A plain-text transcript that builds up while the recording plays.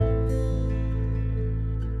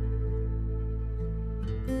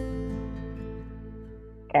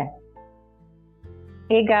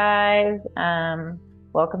Hey guys,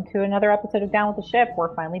 welcome to another episode of Down with the Ship.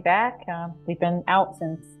 We're finally back. We've been out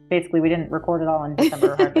since basically we didn't record it all in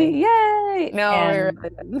December hardly, Yay! No, we and really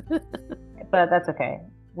didn't. but that's okay.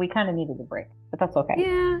 We kind of needed a break, but that's okay,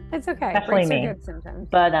 Yeah, it's okay. especially Breaks are me. good sometimes.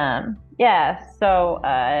 But yeah.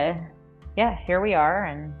 Yeah, here we are,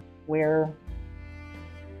 and we're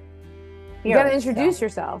You got to here. So introduce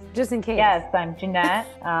yourself, just in case. yes, I'm Jeanette.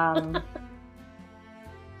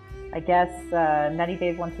 I guess Nutty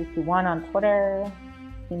Babe 1221 on Twitter,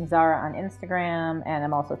 Team Zara on Instagram, and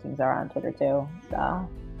I'm also Team Zara on Twitter too. So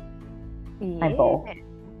I'm both. Yeah.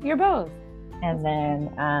 You're both. And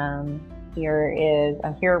then I'm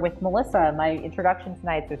here with Melissa. My introduction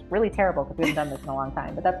tonight is really terrible because we haven't done this in a long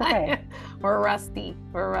time, but that's okay. We're rusty.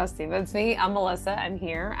 We're rusty. That's me. I'm Melissa. I'm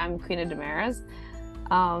here. I'm Queen of Damaris.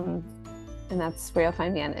 And that's where you'll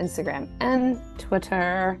find me on Instagram and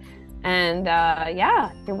Twitter. And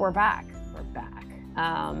yeah, we're back. We're back.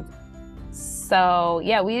 So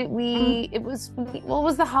yeah, it was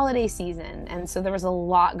the holiday season, and so there was a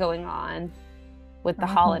lot going on with the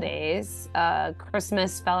holidays.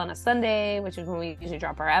 Christmas fell on a Sunday, which is when we usually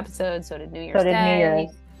drop our episodes. So did New Year's Day. New Year's.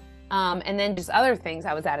 And then just other things.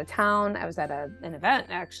 I was out of town. I was at an event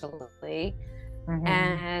actually.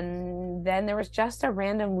 And then there was just a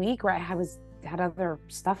random week where I had other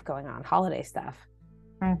stuff going on, holiday stuff.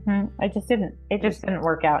 It just didn't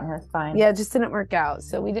work out, and it's fine. Yeah, it just didn't work out.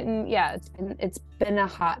 So we didn't. Yeah, it's been a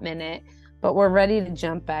hot minute, but we're ready to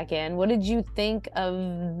jump back in. What did you think of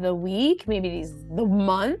the week? Maybe the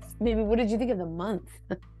month. Maybe what did you think of the month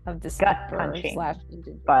of December? Gut punching,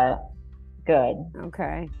 but good.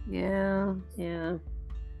 Okay. Yeah.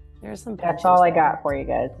 There's some. That's all I got for you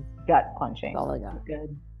guys. Gut punching. That's all I got.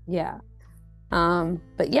 Good. Yeah.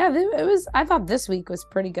 But yeah, it was. I thought this week was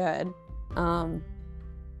pretty good.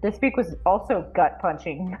 This week was also gut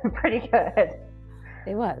punching, pretty good.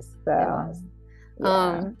 It was. So, it was.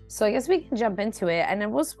 Yeah. So I guess we can jump into it, and then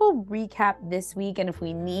we'll recap this week. And if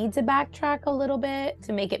we need to backtrack a little bit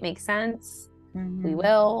to make it make sense, we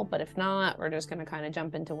will. But if not, we're just going to kind of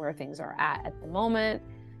jump into where things are at the moment.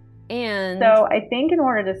 And so I think in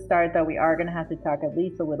order to start, though, we are going to have to talk at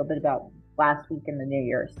least a little bit about last week and the New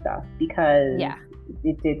Year's stuff, because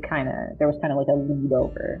it did there was kind of like a lead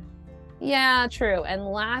over. Yeah, true. And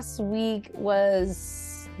last week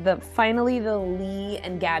was finally the Lee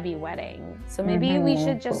and Gabby wedding. So maybe we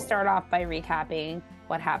should just start off by recapping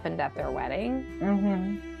what happened at their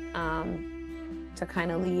wedding. To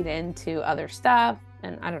kind of lead into other stuff.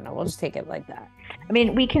 And I don't know, we'll just take it like that. I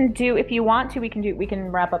mean, we can do, if you want to, we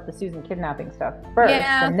can wrap up the Susan kidnapping stuff first.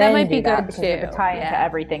 Yeah, and that then might be good because too. It could tie into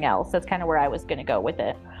everything else. That's kind of where I was going to go with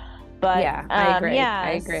it. But yeah, I agree. Yeah,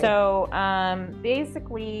 I agree. So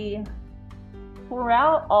basically,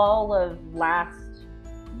 throughout all of last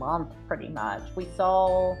month, pretty much, we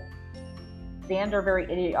saw Xander very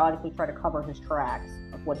idiotically try to cover his tracks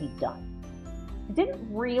of what he'd done. He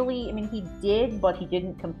didn't really, I mean, he did, but he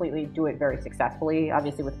didn't completely do it very successfully,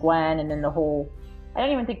 obviously with Gwen, and then I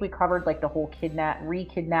don't even think we covered like the whole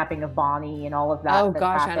re-kidnapping of Bonnie and all of that. Oh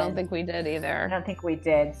gosh, happened. I don't think we did either. I don't think we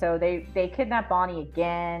did. So they kidnapped Bonnie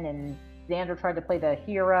again, and Xander tried to play the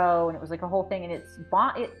hero, and it was like a whole thing, and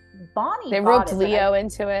Bonnie. They roped Leo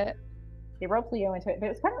into it. They roped Leo into it, but it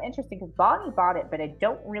was kind of interesting because Bonnie bought it, but I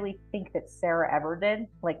don't really think that Sarah ever did,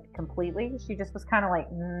 like completely. She just was kind of like,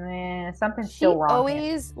 something's still wrong. She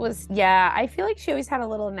always was, yeah. I feel like she always had a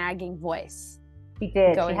little nagging voice. She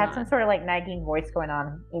did. She had some sort of like nagging voice going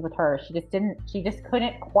on with her. She just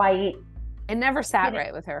couldn't quite. It never sat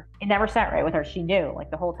right with her. It never sat right with her. She knew, like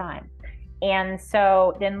the whole time. And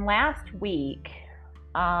so then last week,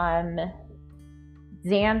 Xander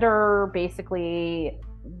basically,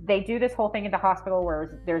 they do this whole thing at the hospital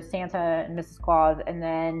where there's Santa and Mrs. Claus, and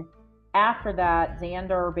then after that,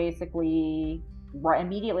 Xander basically,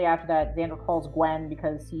 immediately after that, Xander calls Gwen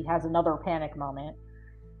because he has another panic moment,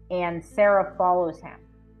 and Sarah follows him,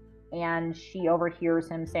 and she overhears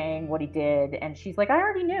him saying what he did, and she's like, I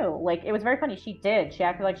already knew. Like, it was very funny. She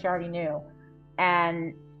acted like she already knew,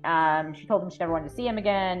 and she told him she never wanted to see him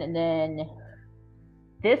again. And then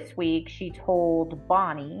this week she told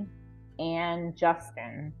Bonnie and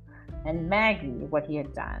Justin and Maggie what he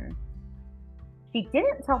had done. She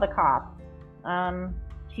didn't tell the cops.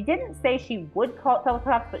 She didn't say she would tell the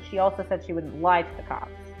cops, but she also said she wouldn't lie to the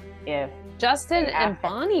cops if Justin and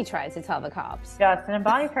Bonnie tried to tell the cops. Justin and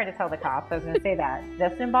Bonnie tried to tell the cops. I was going to say that.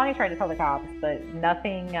 Justin and Bonnie tried to tell the cops, but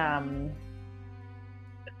nothing.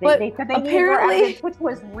 They said they needed more evidence, which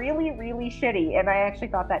was really, really shitty. And I actually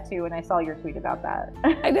thought that too, and I saw your tweet about that.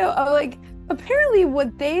 I know. I'm like, apparently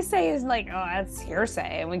what they say is like, oh, that's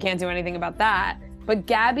hearsay, and we can't do anything about that. But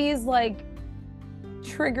Gabby's like,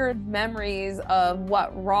 triggered memories of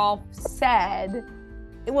what Rolf said,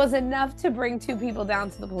 it was enough to bring two people down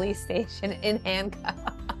to the police station in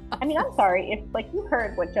handcuffs. I mean, I'm sorry, if like you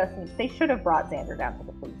heard what Justin, they should have brought Xander down to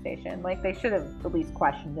the police station. Like they should have at least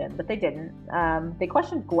questioned him, but they didn't. They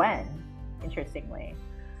questioned Gwen, interestingly.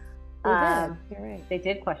 You're right. They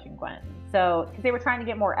did question Gwen. So, because they were trying to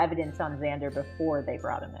get more evidence on Xander before they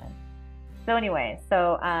brought him in. So anyway,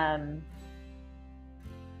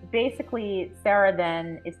 basically Sarah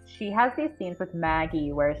then she has these scenes with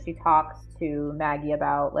Maggie where she talks to Maggie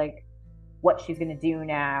about like what she's going to do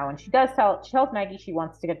now, and she tells Maggie she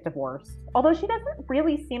wants to get divorced, although she doesn't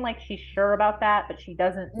really seem like she's sure about that, but she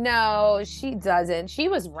doesn't. No, she doesn't. She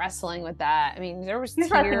was wrestling with that. I mean, there was tears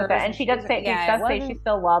wrestling with that, and she does say she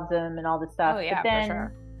still loves him and all this stuff. Oh yeah, for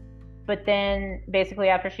sure. But then basically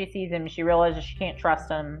after she sees him, she realizes she can't trust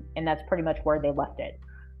him, and that's pretty much where they left it.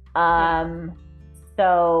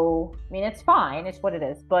 So I mean, it's fine, it's what it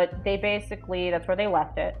is, but that's where they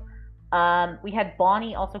left it. We had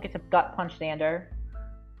Bonnie also get to gut punch Xander,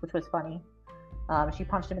 which was funny. She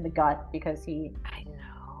punched him in the gut because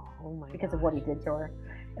of what he did to her.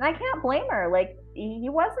 And I can't blame her. Like, he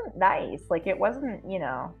wasn't nice. Like, it wasn't,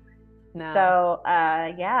 No. So,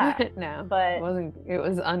 yeah. No. But it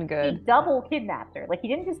was ungood. He double kidnapped her. Like, he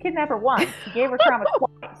didn't just kidnap her once. He gave her trauma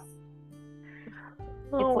twice.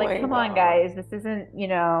 It's like, come on, guys. This isn't,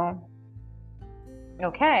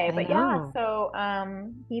 okay. But yeah, so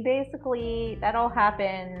he basically, that all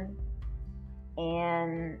happened.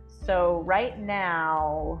 And so right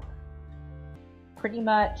now, pretty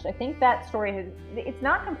much, I think that story it's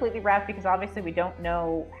not completely wrapped because obviously we don't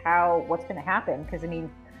know what's going to happen. Because I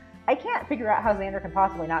mean, I can't figure out how Xander can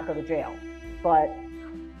possibly not go to jail, but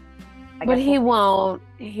he won't.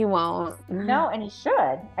 He won't. No, and he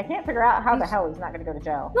should. I can't figure out how the hell he's not going to go to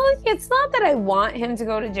jail. No, it's not that I want him to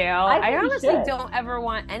go to jail. I honestly don't ever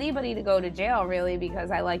want anybody to go to jail, really,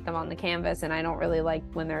 because I like them on the canvas, and I don't really like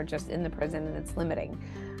when they're just in the prison and it's limiting.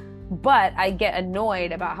 But I get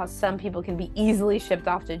annoyed about how some people can be easily shipped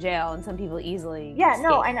off to jail and some people easily escape.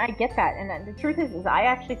 No, and I get that. And the truth is I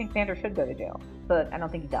actually think Xander should go to jail, but I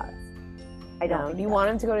don't think he does. I don't. Do you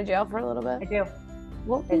want him to go to jail for a little bit? I do.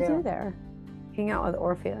 What would you do there? Hang out with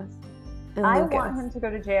Orpheus and I Lucas. want him to go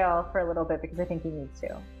to jail for a little bit because I think he needs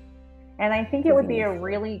to. And I think it would be a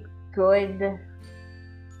really good...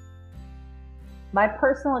 My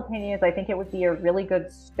personal opinion is I think it would be a really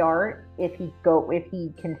good start if he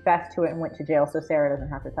confessed to it and went to jail so Sarah doesn't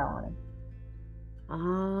have to tell on him.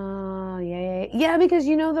 Oh, yeah, because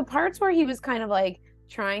the parts where he was kind of like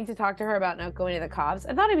trying to talk to her about not going to the cops,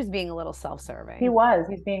 I thought he was being a little self-serving.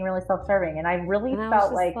 He's being really self-serving, and I really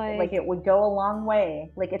felt like it would go a long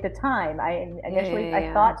way. Like at the time,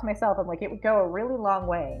 I thought to myself, I'm like, it would go a really long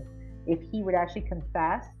way if he would actually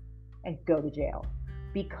confess and go to jail,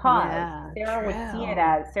 because Sarah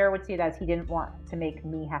would see it as he didn't want to make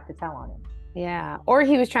me have to tell on him. Yeah, or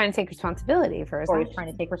he was trying to take responsibility for his actions. Or he's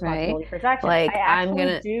trying to take responsibility for his actions. Like, I'm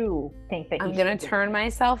gonna turn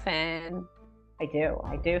myself in. I do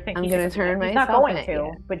think I'm going to turn myself in. He's not going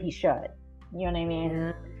to, but he should. You know what I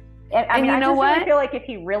mean? Yeah. I really feel like if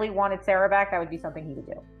he really wanted Sarah back, that would be something he would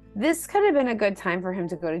do. This could have been a good time for him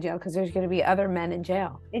to go to jail because there's going to be other men in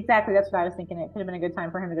jail. Exactly. That's what I was thinking. It could have been a good time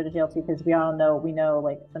for him to go to jail too, because we know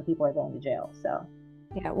like some people are going to jail. So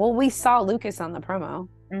yeah. Well, we saw Lucas on the promo.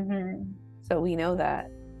 Mm-hmm. So we know that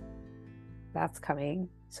that's coming.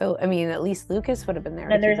 So, I mean, at least Lucas would have been there.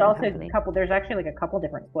 And there's also there's actually like a couple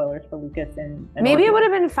different spoilers for Lucas and maybe it would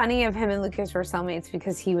have been funny if him and Lucas were cellmates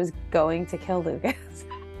because he was going to kill Lucas.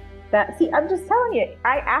 I'm just telling you,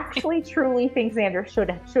 I actually truly think Xander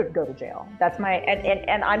should go to jail. That's my,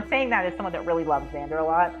 and I'm saying that as someone that really loves Xander a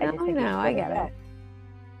lot. I get it.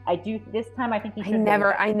 I do, this time I think he should.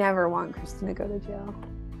 I never want Kristen to go to jail.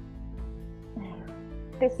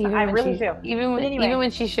 I really do. Even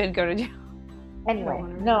when she should go to jail. Anyway,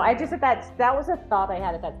 no, I just that was a thought I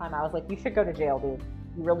had at that time. I was like, you should go to jail, dude.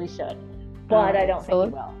 You really should. But I don't think you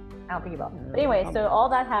will. But anyway, so all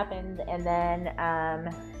that happened, and then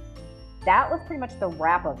that was pretty much the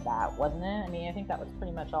wrap of that, wasn't it? I mean, I think that was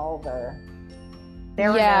pretty much all the...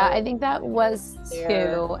 I think that was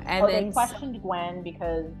too. And then they questioned Gwen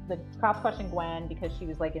because the cops questioned Gwen because she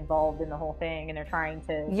was like involved in the whole thing, and they're trying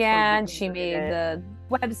to. Yeah, and she made the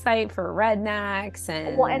website for rednecks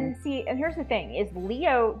and. Well, and here's the thing: is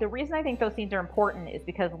Leo. The reason I think those scenes are important is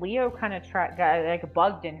because Leo kind of got like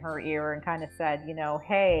bugged in her ear and kind of said,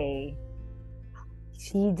 hey.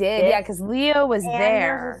 She did, yeah, because Leo was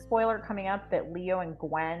there. There's a spoiler coming up that Leo and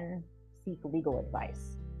Gwen seek legal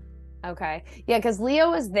advice. Okay. Yeah, because Leo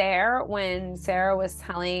was there when Sarah was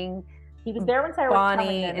telling He was there when Sarah was telling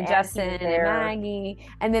Bonnie them, and he was Justin and there Maggie.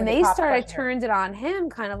 And then when the they cops started questioned her. turned it on him,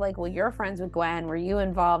 kind of like, well, you're friends with Gwen. Were you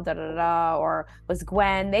involved? Da da da. Or was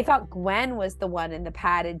Gwen? They thought Gwen was the one in the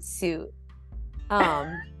padded suit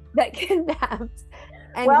that kidnapped.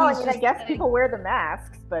 And Well, I he's mean, I just guess like, people wear the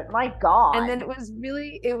masks, but my God. and then it was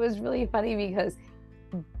really funny because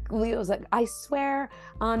Leo was like, I swear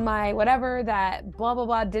on my whatever that blah blah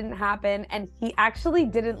blah didn't happen, and he actually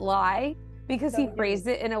didn't lie because he phrased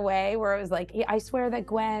it in a way where it was like, I swear that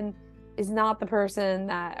Gwen is not the person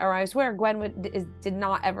that, or I swear Gwen did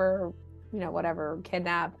not ever, whatever,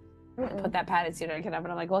 kidnap, put that padded suit on kidnap.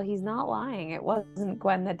 And I'm like, well, he's not lying. It wasn't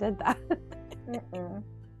Gwen that did that.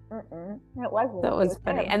 It wasn't. That was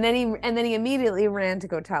funny. And then he immediately ran to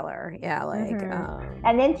go tell her. Yeah, like.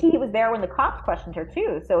 And then he was there when the cops questioned her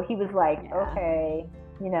too. So he was like, okay,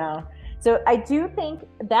 So I do think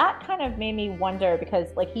that kind of made me wonder because,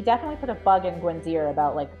 like, he definitely put a bug in Gwen's ear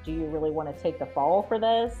about, like, do you really want to take the fall for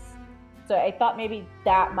this? So I thought maybe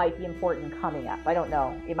that might be important coming up. I don't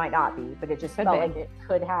know. It might not be, but it just felt like it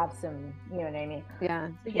could have some, you know what I mean?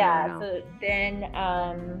 Yeah. So then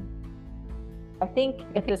I think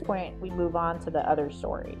at this point we move on to the other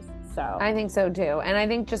stories. So I think so too. And I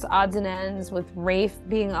think just odds and ends with Rafe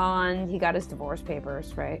being on, he got his divorce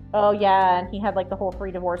papers, right? Oh yeah, and he had like the whole 3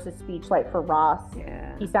 divorces speech like for Ross.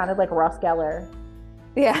 Yeah. He sounded like Ross Geller.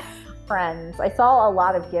 Yeah. Friends. I saw a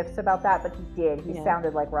lot of gifs about that, but he did. He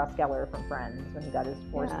sounded like Ross Geller from Friends when he got his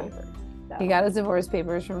divorce papers. So. He got his divorce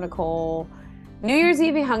papers from Nicole. New Year's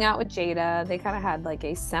Eve, he hung out with Jada. They kind of had like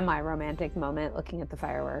a semi-romantic moment looking at the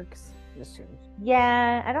fireworks.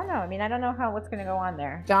 Yeah, I don't know. I mean, I don't know what's going to go on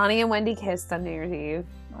there. Johnny and Wendy kissed on New Year's Eve.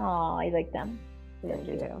 Oh, I like them. Yeah,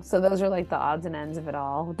 they do. So those are like the odds and ends of it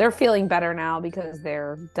all. They're feeling better now because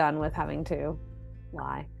they're done with having to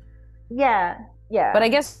lie. Yeah. But I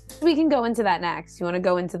guess we can go into that next. You want to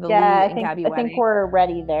go into the Lee and Gabby wedding? I think we're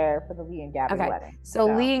ready there for the Lee and Gabby wedding. So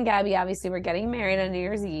Lee and Gabby obviously were getting married on New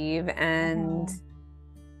Year's Eve, and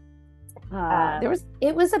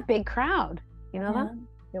it was a big crowd. You know that?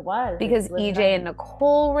 It was. Because EJ and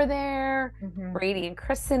Nicole were there, Brady and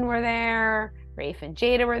Kristen were there, Rafe and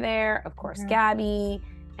Jada were there, of course, Gabby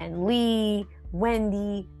and Lee,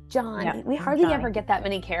 Wendy, John. Yeah, we hardly ever get that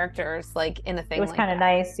many characters like in a thing. It was kind of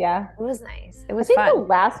nice, yeah. It was nice. It was fun. I think the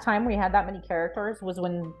last time we had that many characters was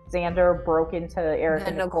when Xander broke into Eric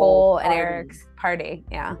and Nicole and Eric's party.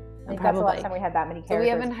 Yeah. I think that's the last time we had that many characters.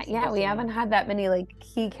 So we haven't had that many like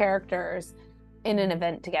key characters in an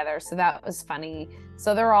event together, so that was funny.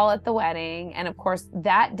 So they're all at the wedding, and of course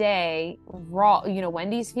that day,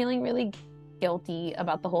 Wendy's feeling really guilty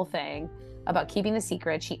about the whole thing, about keeping the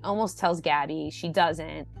secret. She almost tells Gabby, she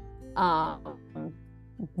doesn't.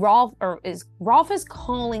 Rolf is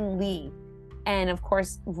calling Lee, and of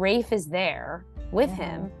course Rafe is there with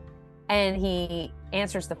him, and he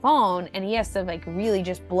answers the phone, and he has to like really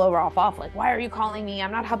just blow Rolf off, like, why are you calling me?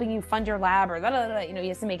 I'm not helping you fund your lab, or he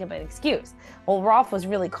has to make up an excuse. Well, Rolf was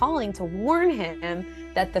really calling to warn him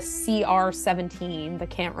that the CR17, the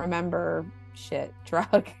can't remember shit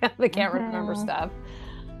drug, the can't remember stuff,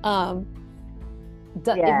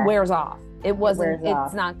 it wears off.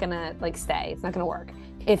 It's not gonna like stay. It's not gonna work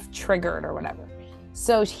if triggered or whatever.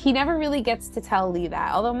 So he never really gets to tell Lee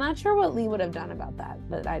that, although I'm not sure what Lee would have done about that,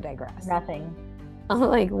 but I digress. Nothing. I'm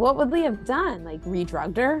like, what would Lee have done? Like,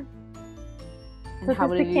 redrugged her? So how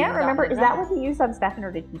would he can't remember, is that what he used on Stefan,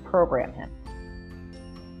 or did he program him?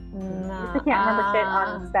 No. The can't remember shit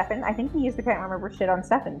on Stefan? I think he used the can't remember shit on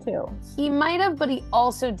Stefan too. He might have, but he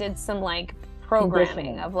also did some like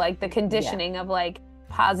programming of like the conditioning of like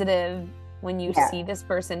positive when you see this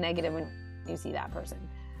person, negative when you see that person.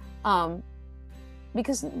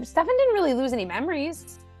 Because Stefan didn't really lose any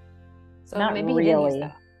memories. So not maybe really. He didn't use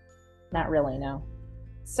that. Not really, no.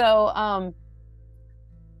 So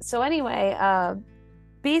anyway,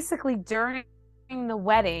 basically during the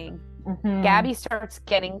wedding, Gabby starts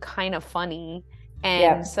getting kind of funny,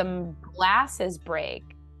 and some glasses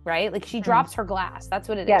break, right? Like she drops her glass. That's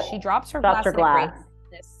what it is. She drops her glass.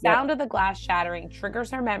 The sound of the glass shattering triggers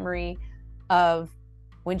her memory of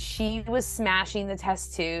when she was smashing the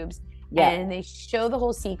test tubes. And they show the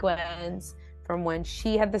whole sequence from when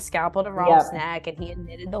she had the scalpel to Rolf's neck and he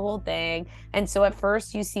admitted the whole thing. And so at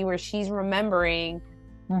first you see where she's remembering,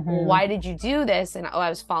 why did you do this? And I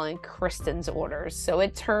was following Kristen's orders. So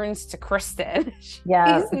it turns to Kristen.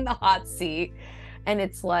 She's in the hot seat. And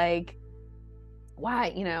it's like,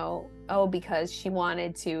 why? Because she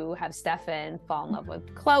wanted to have Stefan fall in love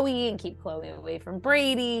with Chloe and keep Chloe away from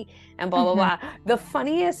Brady and blah, blah, blah. The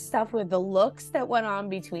funniest stuff with the looks that went on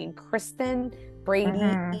between Kristen, Brady,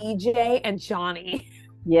 EJ, and Johnny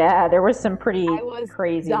Yeah, there was some I pretty was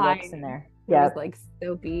crazy looks in dying. there. There Yeah. was like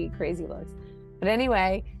soapy, crazy looks. But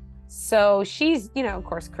anyway, so she's, of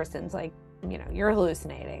course, Kristen's like, you're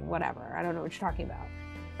hallucinating, whatever. I don't know what you're talking about.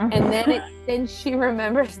 And then she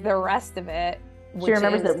remembers the rest of it, She which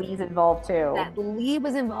remembers is that Lee's involved too. that Lee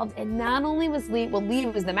was involved. And not only was Lee, well, Lee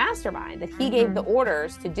was the mastermind, that he gave the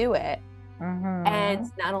orders to do it. And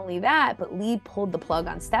not only that, but Lee pulled the plug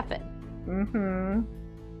on Stefan.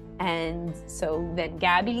 And so then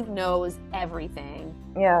Gabby knows everything.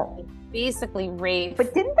 Yeah. Basically, Rafe.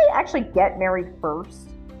 But didn't they actually get married first?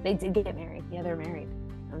 They did get married. Yeah, they're married.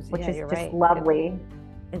 Which is you're just right. lovely.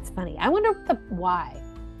 It's funny. I wonder why.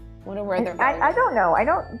 I wonder where they're going. I don't know. I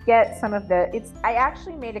don't get some of the. I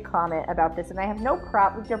actually made a comment about this, and I have no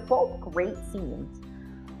problem. They're both great scenes,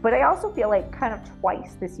 but I also feel like kind of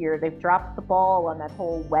twice this year they've dropped the ball on that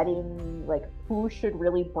whole wedding. Like, who should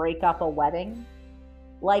really break up a wedding?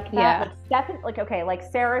 Like that. Yeah. Like Stefan. Like, okay. Like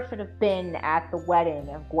Sarah should have been at the wedding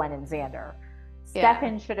of Gwen and Xander.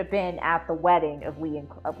 Stefan should have been at the wedding of Lee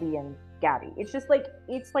and Gabby. It's just like,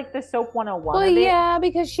 it's like the soap 101. Well, yeah,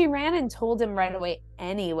 because she ran and told him right away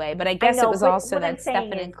anyway. But I guess it was also that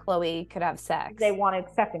Stefan and Chloe could have sex. They wanted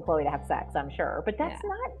Stefan and Chloe to have sex, I'm sure. But that's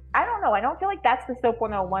not, I don't know. I don't feel like that's the soap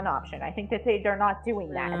 101 option. I think that they're not doing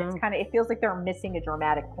that. And it's kind of, it feels like they're missing a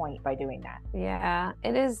dramatic point by doing that. Yeah,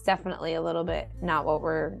 it is definitely a little bit not what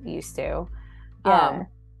we're used to. Yeah.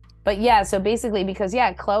 But yeah, so basically because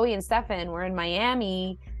Chloe and Stefan were in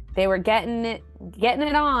Miami, they were getting it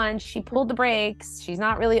on. She pulled the brakes. She's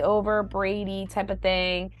not really over Brady type of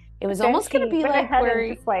thing. It was almost going to be like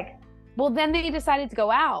where, well, then they decided to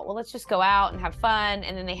go out. Well, let's just go out and have fun.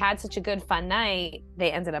 And then they had such a good fun night,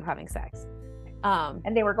 they ended up having sex.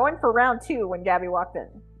 And they were going for round 2 when Gabby walked in.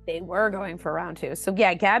 They were going for round 2. So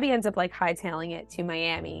yeah, Gabby ends up like hightailing it to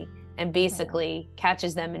Miami and basically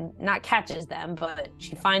catches them, and not catches them, but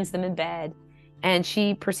she finds them in bed. And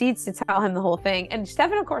she proceeds to tell him the whole thing. And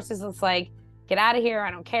Stefan, of course, is just like, get out of here. I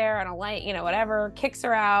don't care. I don't like, whatever. Kicks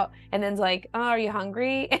her out. And then's like, oh, are you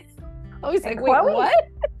hungry? Chloe's like, wait, what?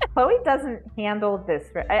 Chloe doesn't handle this.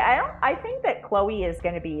 I think that Chloe is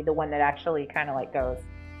going to be the one that actually kind of like goes,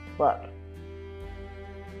 look,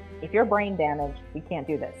 if you're brain damaged, we can't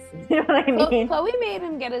do this. You know what I mean? Chloe made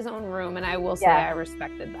him get his own room. And I will say I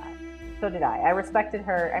respected that. So did I. I respected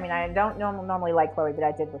her. I mean, I don't normally like Chloe, but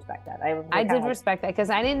I did respect that. I did respect that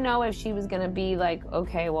because I didn't know if she was going to be like,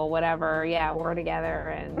 okay, well, whatever. Yeah, we're together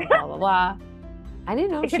and blah, blah, blah. I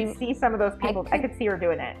didn't know I could see some of those people. I could see her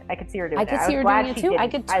doing it. I could see her doing it. I could see her doing it too. I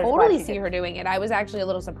could totally see her doing it. I was actually a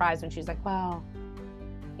little surprised when she was like, wow,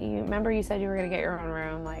 you remember you said you were going to get your own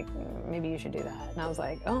room? Like, maybe you should do that. And I was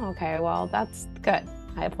like, oh, okay, well, that's good.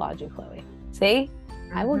 I applaud you, Chloe. See?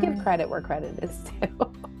 I will give credit where credit is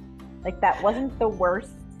due. Like, that wasn't the worst.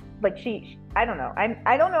 Like, I don't know.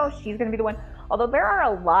 I don't know if she's going to be the one. Although there are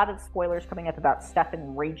a lot of spoilers coming up about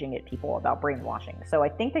Stefan raging at people about brainwashing. So I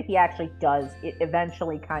think that he actually does. It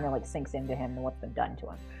eventually kind of like sinks into him and what's been done to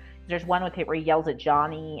him. There's one with it where he yells at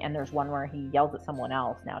Johnny, and there's one where he yells at someone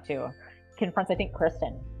else now too. Confronts, I think,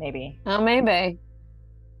 Kristen, maybe. Oh, maybe.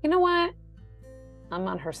 You know what? I'm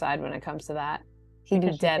on her side when it comes to that. He'd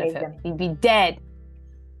be dead if he'd be dead.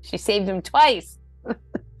 She saved him twice.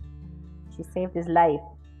 She saved his life.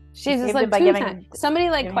 She's just like 2 times. Somebody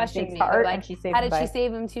like questioned me, like, how did she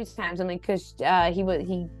save him 2 times? I'm like, because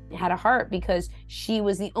he had a heart because she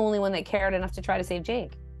was the only one that cared enough to try to save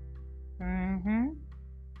Jake.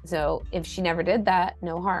 So if she never did that,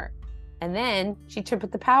 no heart. And then she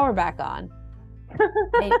put the power back on.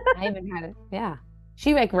 I even had it. Yeah,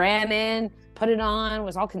 she like ran in, put it on,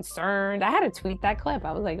 was all concerned. I had to tweet that clip.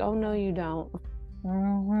 I was like, oh no, you don't.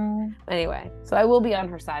 Anyway, so I will be on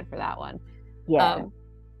her side for that one. Yeah.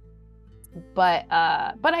 But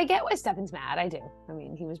I get why Stefan's mad. I do. I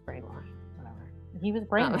mean, he was brainwashed. Whatever. He was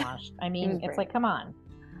brainwashed. I mean, it's like, come on.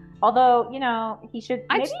 Although, he should.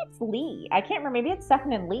 Maybe it's Lee. I can't remember. Maybe it's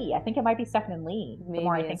Stefan and Lee. I think it might be Stefan and Lee. The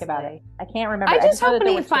more I think about it, I can't remember. I just hope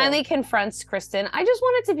when he finally confronts Kristen. I just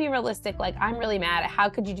want it to be realistic. Like, I'm really mad. How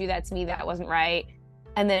could you do that to me? That wasn't right.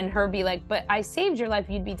 And then her be like, but I saved your life.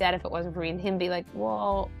 You'd be dead if it wasn't for me. And him be like,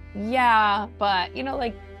 well, yeah, but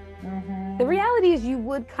the reality is you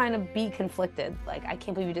would kind of be conflicted. Like, I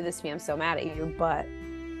can't believe you did this to me. I'm so mad at you, but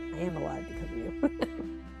I am alive because of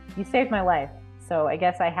you. You saved my life. So I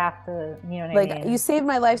guess I have to, you know what I mean? You saved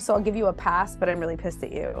my life, so I'll give you a pass, but I'm really pissed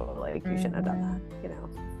at you. Like, you shouldn't have done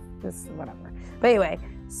that, Just whatever. But anyway,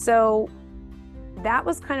 so that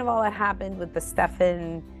was kind of all that happened with the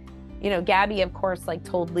Stefan. Gabby, of course, like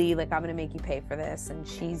told Lee, like, I'm going to make you pay for this. And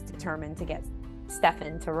she's determined to get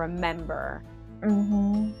Stefan to remember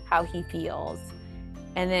how he feels.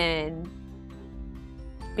 And then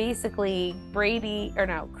basically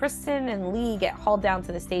Kristen and Lee get hauled down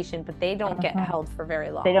to the station, but they don't get held for very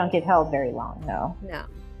long. They don't get held very long, no. No.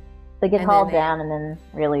 They get hauled down and then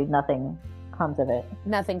really nothing comes of it.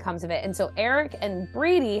 Nothing comes of it. And so Eric and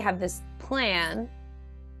Brady have this plan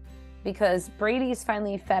because Brady's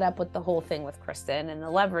finally fed up with the whole thing with Kristen and the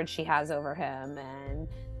leverage she has over him, and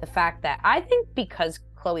the fact that I think because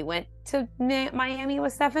Chloe went to Miami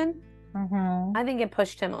with Stefan, I think it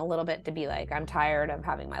pushed him a little bit to be like, I'm tired of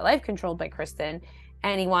having my life controlled by Kristen,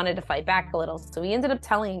 and he wanted to fight back a little. So he ended up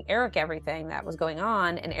telling Eric everything that was going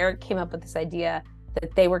on, and Eric came up with this idea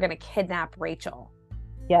that they were going to kidnap Rachel.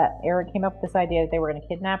 Yeah, Eric came up with this idea that they were going to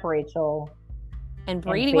kidnap Rachel. And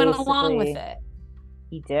Brady went along with it.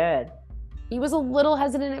 He did. He was a little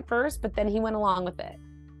hesitant at first, but then he went along with it.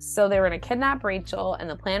 So they were going to kidnap Rachel, and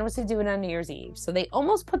the plan was to do it on New Year's Eve. So they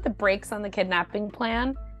almost put the brakes on the kidnapping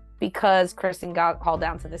plan because Kristen got called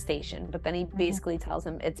down to the station. But then he basically tells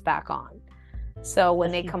him it's back on. So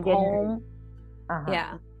when they come home,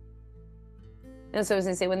 yeah. And so I was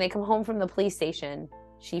going to say, when they come home from the police station,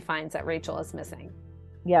 she finds that Rachel is missing.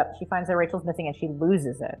 Yep, she finds that Rachel's missing and she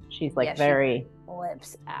loses it. She's like she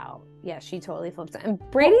flips out. Yeah, she totally flips out. And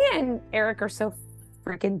Brady and Eric are so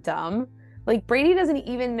freaking dumb. Like, Brady doesn't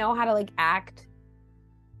even know how to like act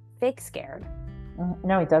fake scared.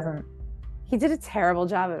 No, he doesn't. He did a terrible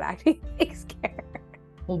job of acting fake scared.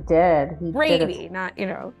 He did. Brady, not,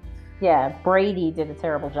 Yeah, Brady did a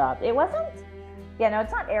terrible job. It wasn't. Yeah, no,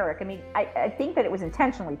 it's not Eric. I mean, I think that it was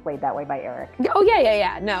intentionally played that way by Eric. Oh,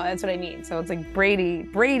 yeah. No, that's what I mean. So it's like Brady,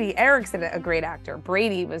 Eric's a great actor.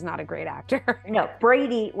 Brady was not a great actor. No,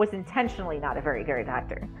 Brady was intentionally not a very great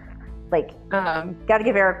actor. Like, got to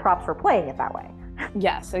give Eric props for playing it that way.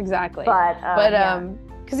 Yes, exactly. But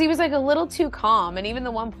because he was like a little too calm. And even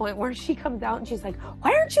the one point where she comes out and she's like,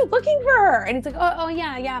 why aren't you looking for her? And he's like, oh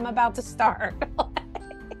yeah, I'm about to start.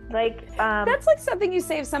 Like, that's like something you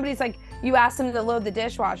say if somebody's like, you ask them to load the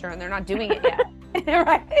dishwasher and they're not doing it yet.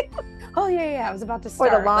 Right? Oh yeah, I was about to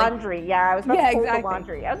start. Or the laundry. I was about to fold the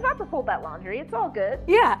laundry. I was about to fold that laundry. It's all good.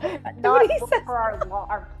 Yeah. Not for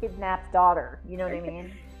our kidnapped daughter. You know what I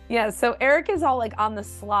mean? Yeah, so Eric is all like on the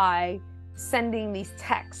sly sending these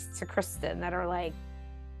texts to Kristen that are like,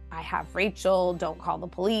 I have Rachel, don't call the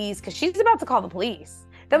police, because she's about to call the police.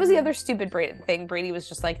 That was the other stupid thing. Brady was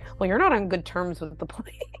just like, well, you're not on good terms with the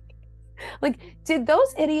police. Like, did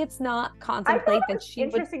those idiots not contemplate that she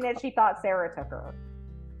interesting that she thought Sarah took her?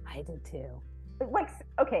 I did too. Like,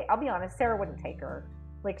 okay, I'll be honest, Sarah wouldn't take her.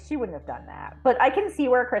 Like, she wouldn't have done that. But I can see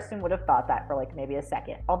where Kristen would have thought that for like maybe a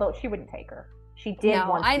second. Although she wouldn't take her. She did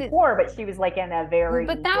once before, but she was like in a very.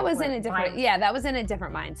 But that was in a different. Yeah, that was in a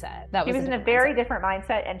different mindset. She was in a very different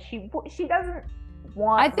mindset, and she doesn't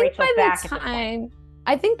want Rachel back.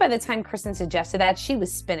 I think by the time Kristen suggested that, she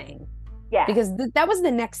was spinning. Yeah. Because that was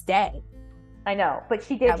the next day. I know, but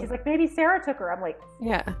she did. She's like, maybe Sarah took her. I'm like,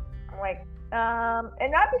 yeah. I'm like,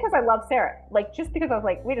 and not because I love Sarah, like just because I was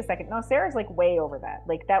like, wait a second, no, Sarah's like way over that.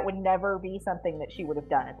 Like that would never be something that she would have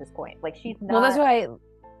done at this point. Like she's not. Well, that's why.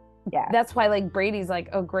 Yeah. That's why like Brady's like,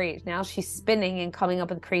 oh great, now she's spinning and coming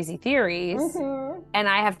up with crazy theories, and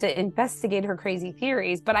I have to investigate her crazy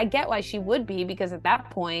theories. But I get why she would be, because at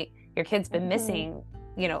that point your kid's been missing,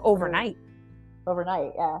 overnight.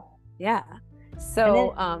 Overnight, yeah. Yeah.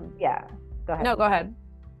 So yeah. Go ahead. No, go ahead.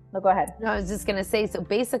 No, go ahead. No, I was just gonna say. So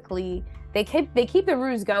basically, they keep the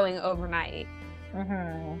ruse going overnight.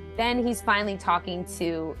 Then he's finally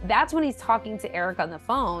that's when he's talking to Eric on the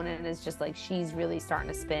phone, and it's just like she's really starting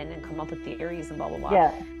to spin and come up with theories and blah blah blah.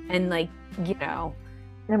 Yeah. And like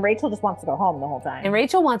and Rachel just wants to go home the whole time. And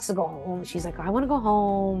Rachel wants to go home. She's like, I want to go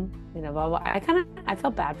home. Blah blah. I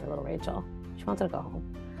felt bad for little Rachel. She wanted to go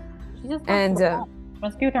home. She just wants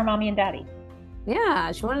to be with her mommy and daddy.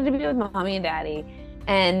 Yeah, she wanted to be with mommy and daddy.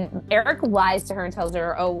 And Eric lies to her and tells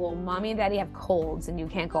her, oh, well, mommy and daddy have colds and you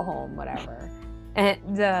can't go home, whatever. And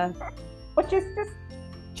which is just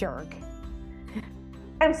jerk.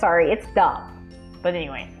 I'm sorry, it's dumb. But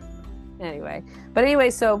anyway,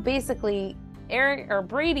 so basically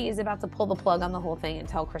Brady is about to pull the plug on the whole thing and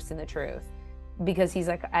tell Kristen the truth, because he's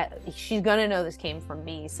like, she's gonna know this came from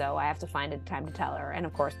me, so I have to find a time to tell her. And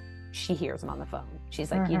of course she hears him on the phone.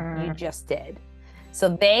 She's like, you just did. So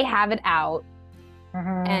they have it out.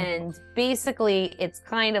 And basically it's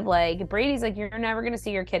kind of like Brady's like, you're never going to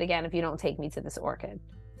see your kid again if you don't take me to this orchid.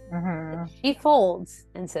 She folds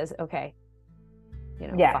and says, okay,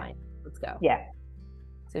 fine, let's go. Yeah.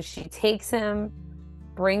 So she takes him,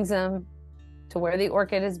 brings him to where the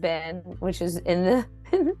orchid has been, which is in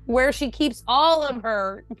where she keeps all of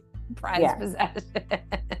her prized possessions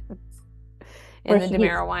in the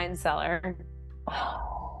DiMera wine cellar.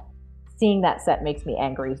 seeing that set makes me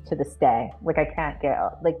angry to this day. Like I can't get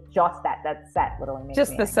like just that set literally makes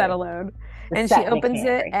just me the angry. set alone. The And set she makes opens me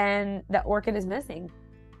it angry. and the orchid is missing.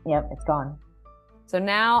 Yep, it's gone. So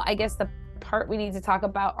now I guess the part we need to talk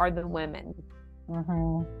about are the women.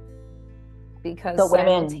 Mm-hmm. Because The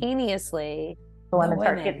women. simultaneously The women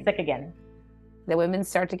start to get sick again. The women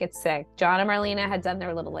start to get sick. John and Marlena had done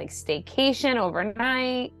their little like staycation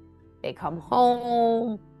overnight. They come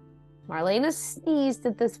home. Marlena sneezed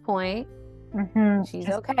at this point. Mm-hmm. She's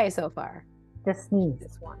okay so far. Just sneeze.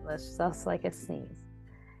 Just like a sneeze.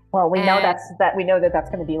 Well, we know that's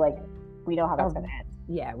going to be like, we know how that's going to end.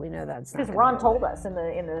 Yeah, we know that's because Ron told us in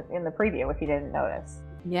the preview if you didn't notice.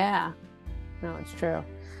 Yeah, no, it's true.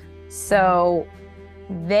 So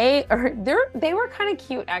they were kind of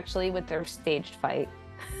cute actually with their staged fight.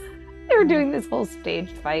 They were doing this whole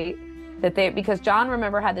staged fight because John,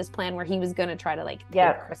 remember, had this plan where he was going to try to like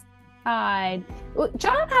take Kristen's side.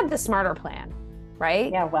 John had the smarter plan,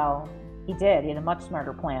 right? Yeah, well, he did. He had a much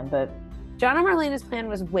smarter plan, but John and Marlena's plan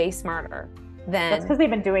was way smarter than. That's because they've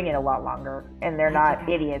been doing it a lot longer, and they're not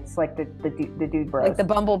idiots like the dude bros, like the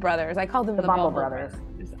Bumble brothers. I called them the Bumble brothers.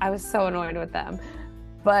 I was so annoyed with them.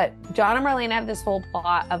 But John and Marlena have this whole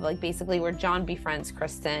plot of like basically where John befriends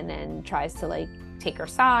Kristen and tries to like take her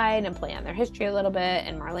side and play on their history a little bit,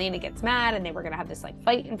 and Marlena gets mad, and they were gonna have this like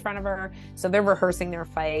fight in front of her, so they're rehearsing their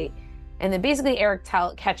fight, and then basically Eric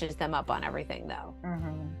catches them up on everything though,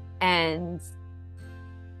 and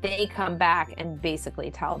they come back and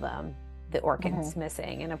basically tell them the orchid's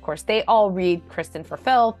missing, and of course they all read Kristen for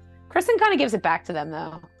filth. Kristen kind of gives it back to them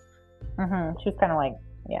though. She's kind of like,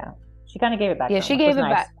 she kind of gave it back. Yeah, she gave it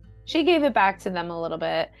back. She gave it back to them a little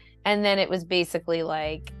bit, and then it was basically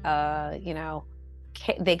like,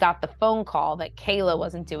 they got the phone call that Kayla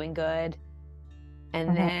wasn't doing good,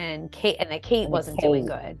 and then Kate wasn't doing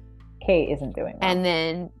good. Kate isn't doing well. And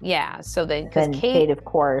then because Kate, of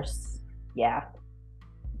course, yeah.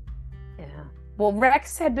 Well,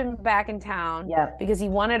 Rex had been back in town because he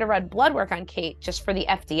wanted to run blood work on Kate just for the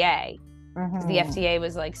FDA. Because the FDA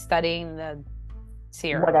was like studying the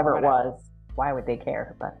serum, whatever it was. Why would they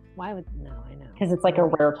care? But why would I know? Because it's like a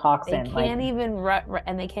rare toxin. They can't even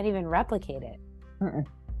they can't even replicate it. So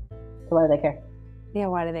why do they care? Yeah,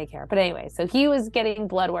 why do they care? But anyway, so he was getting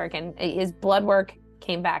blood work, and his blood work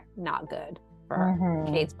came back not good for her.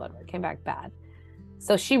 Kate's blood work came back bad.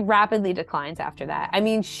 So she rapidly declines after that. I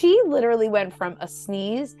mean, she literally went from a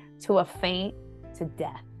sneeze to a faint to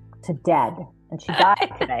death. To dead. And she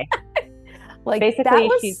died today. Like, basically,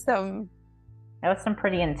 that was some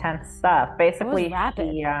pretty intense stuff. Basically, she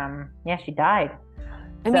died.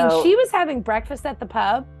 I mean, she was having breakfast at the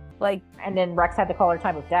pub, like, and then Rex had to call her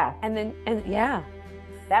time of death.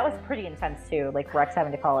 That was pretty intense too. Like Rex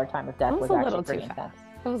having to call her time of death was actually pretty intense.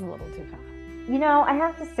 It was a little too fast. You know, I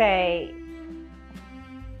have to say,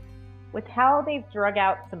 with how they've drug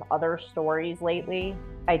out some other stories lately,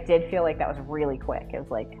 I did feel like that was really quick. It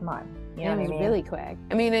was like, come on. You know what I mean? Really quick.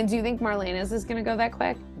 I mean, and do you think Marlena's is going to go that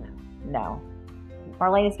quick? No.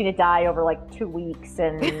 Marlena's going to die over like 2 weeks,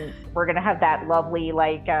 and we're going to have that lovely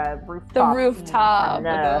like rooftop. The rooftop.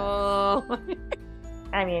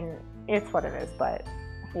 I mean, it's what it is, but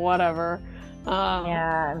whatever.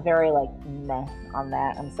 Yeah, I'm very like meh on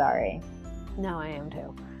that. I'm sorry. No, I am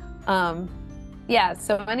too.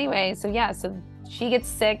 So she gets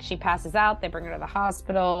sick, she passes out, they bring her to the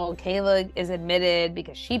hospital. Kayla is admitted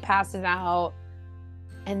because she passes out.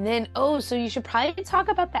 And then, so you should probably talk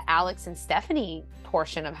about the Alex and Stephanie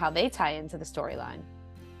portion of how they tie into the storyline.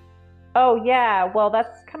 Oh yeah, well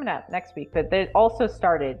that's coming up next week, but they also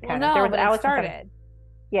started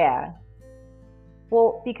Yeah.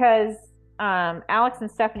 Well, because Alex and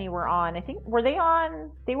Stephanie were on, I think,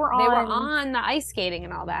 they were on the ice skating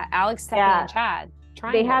and all that. Alex, Stephanie, and Chad.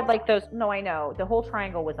 They had like those, no, I know, the whole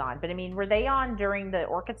triangle was on, but I mean, were they on during the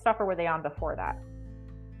orchid stuff, or were they on before that?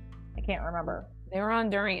 I can't remember. They were on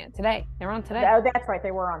during it today. They were on today. Oh, that's right.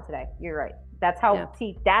 They were on today. You're right. That's how,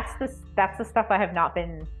 that's the stuff I have not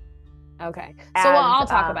been. Okay. So I'll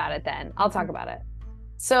talk about it then. I'll talk about it.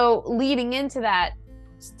 So leading into that,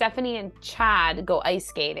 Stephanie and Chad go ice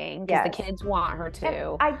skating because the kids want her to.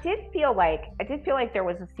 And I did feel like there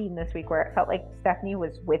was a scene this week where it felt like Stephanie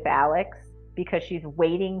was with Alex because she's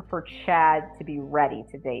waiting for Chad to be ready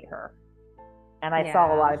to date her. And I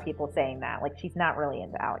saw a lot of people saying that. Like, she's not really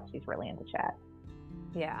into Alex. She's really into Chad.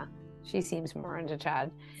 Yeah, she seems more into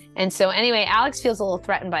Chad. And so anyway, Alex feels a little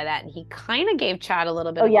threatened by that, and he kind of gave Chad a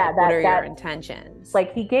little bit of what are your intentions?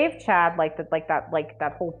 Like, he gave Chad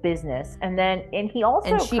that whole business, and he also,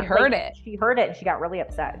 and she heard it. She heard it, and she got really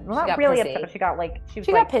upset. Well, not really upset, but she got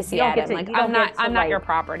pissy at him. Like, I'm not your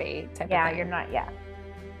property. Type of thing. You're not. Yeah.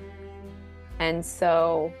 And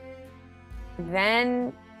so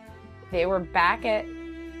then they were back at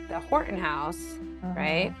the Horton house,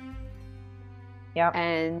 right? Yep.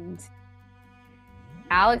 And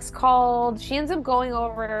Alex called. She ends up going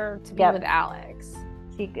over to be with Alex.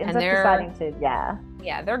 She ends up deciding to,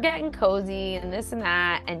 Yeah, they're getting cozy and this and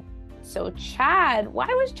that. And so Chad, why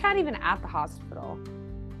was Chad even at the hospital?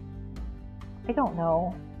 I don't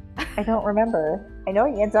know. I don't remember. I know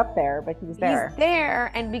he ends up there, but he's there. He's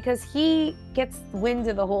there, and because he gets wind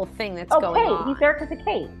of the whole thing that's going on. He's there because of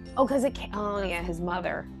Kate. Oh, because of Kate. Oh, yeah, his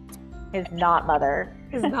mother. His not mother.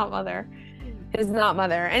 His not mother. His not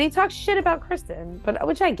mother. And he talks shit about Kristen, but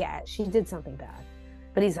which I get. She did something bad.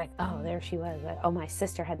 But he's like, oh, there she was. Oh, my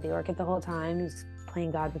sister had the orchid the whole time. He's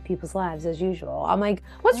playing God with people's lives as usual. I'm like,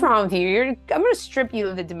 what's wrong with you? I'm going to strip you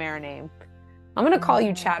of the DiMera name. I'm going to call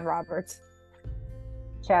you Chad Roberts.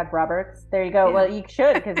 Chad Roberts. There you go. Yeah. Well, you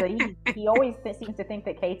should, because he always seems to think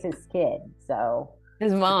that Kate's his kid. So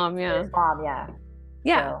his mom, yeah. His mom, yeah.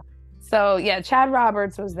 Yeah. So yeah, Chad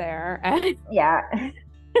Roberts was there. Yeah.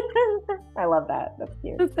 I love that. That's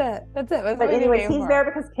cute. That's it. But anyways, he's there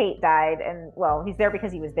because Kate died, and he's there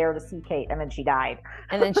because he was there to see Kate, and then she died.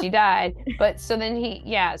 But so then he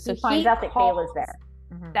finds out that Kayla's there.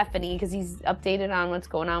 Stephanie, because he's updated on what's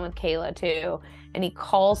going on with Kayla too, and he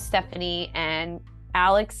calls Stephanie, and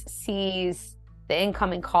Alex sees the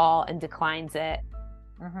incoming call and declines it,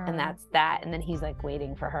 and that's that. And then he's like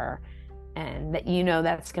waiting for her, and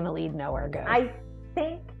that's going to lead nowhere good. I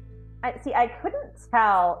think. I couldn't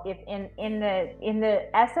tell if in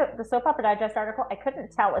the Soap Opera Digest article, I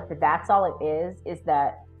couldn't tell if that's all it is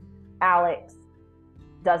that Alex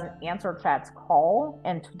doesn't answer Chad's call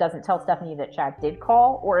and doesn't tell Stephanie that Chad did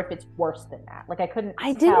call, or if it's worse than that. Like I couldn't tell.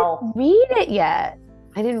 I didn't read it yet.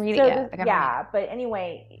 But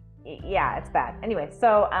anyway, yeah, it's bad. Anyway,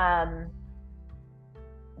 so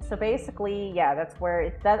basically, yeah, that's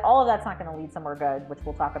where all of that's not going to lead somewhere good, which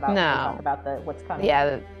we'll talk about. No. We'll talk about what's coming.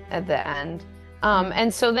 Yeah, at the end.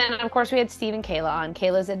 And so then, of course, we had Steve and Kayla on.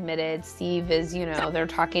 Kayla's admitted. Steve is, they're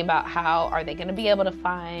talking about how are they going to be able to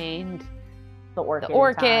find the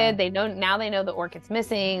orchid. They know the orchid's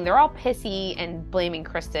missing. They're all pissy and blaming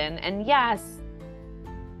Kristen. And yes,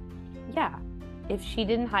 yeah, if she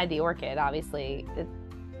didn't hide the orchid, obviously,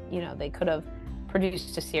 they could have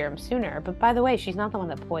produced a serum sooner. But by the way, she's not the one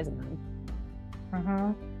that poisoned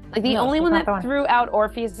them. Like the only one that threw out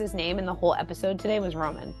Orpheus's name in the whole episode today was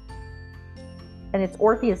Roman. And it's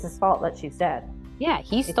Orpheus's fault that she's dead. Yeah,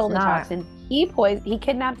 he stole the toxin. He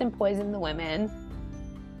kidnapped and poisoned the women.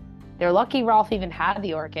 They're lucky Rolf even had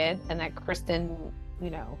the orchid and that Kristen,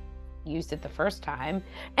 used it the first time.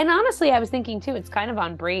 And honestly, I was thinking too, it's kind of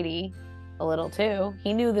on Brady a little too.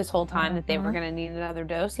 He knew this whole time that they were going to need another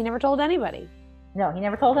dose. He never told anybody. No, he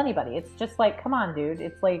never told anybody. It's just like, come on, dude.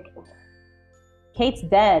 It's like Kate's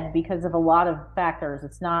dead because of a lot of factors.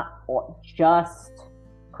 It's not just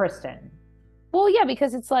Kristen. Well, yeah,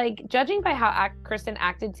 because it's like, judging by how Kristen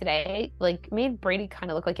acted today, like, made Brady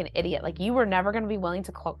kind of look like an idiot. Like, you were never going to be willing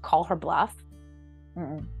to call her bluff.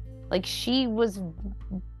 Like, she was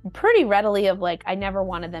pretty readily of like, I never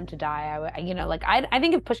wanted them to die. I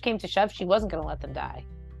think if push came to shove, she wasn't going to let them die.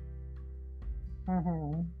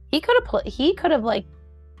 He could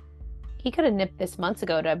have nipped this months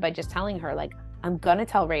ago by just telling her, like, I'm gonna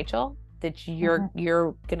tell Rachel that you're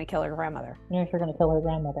gonna kill her grandmother. You're gonna kill her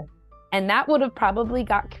grandmother. And that would have probably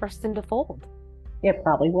got Kristen to fold. It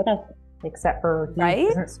probably would have, except for he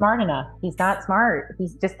isn't smart enough. He's not smart. He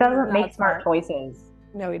just doesn't make smart choices.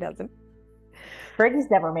 No, he doesn't. Brady's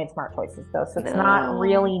never made smart choices though, so it's not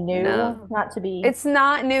really new. Not to be. It's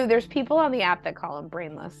not new. There's people on the app that call him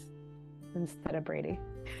brainless instead of Brady.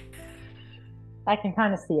 I can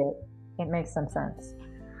kind of see it. It makes some sense.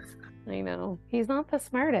 I know. He's not the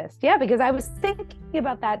smartest. Yeah, because I was thinking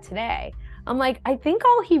about that today. I'm like, I think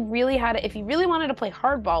all he really had, if he really wanted to play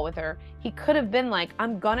hardball with her, he could have been like,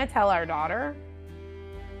 I'm gonna tell our daughter.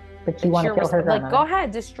 But you want to kill her grandmother. Like, go ahead,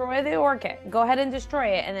 destroy the orchid. Go ahead and destroy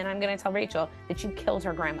it, and then I'm gonna tell Rachel that you killed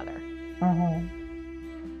her grandmother.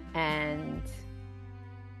 And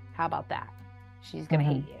how about that? She's gonna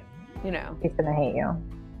hate you. She's gonna hate you.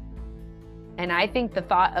 And I think the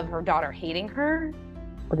thought of her daughter hating her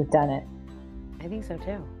would have done it. I think so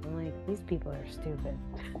too. I'm like, these people are stupid.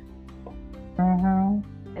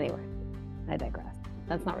 Anyway, I digress.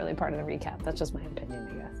 That's not really part of the recap. That's just my opinion,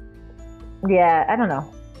 I guess. Yeah, I don't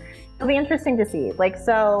know. It'll be interesting to see. Like,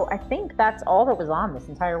 so I think that's all that was on this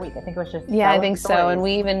entire week. I think it was just I think so. And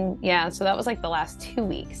we even so that was like the last 2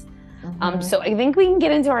 weeks. So I think we can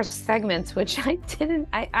get into our segments, which I didn't.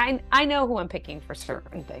 I know who I'm picking for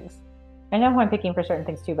certain things. I know who I'm picking for certain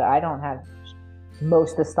things too, but I don't have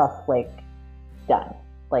most of the stuff like done.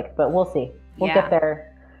 Like, but we'll see. We'll Yeah. get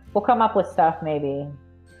there. We'll come up with stuff maybe.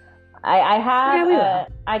 I Yeah, we will. have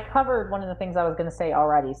I covered one of the things I was going to say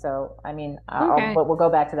already. So I mean, Okay. but we'll go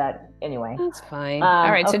back to that anyway. That's fine. All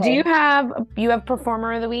right. So do Okay. you have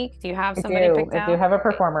performer of the week? Do you have somebody picked I do out? have a Okay,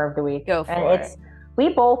 performer of the week, go and for it. we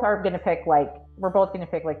both are going to pick like we're both going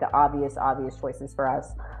to pick like the obvious choices for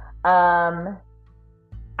us.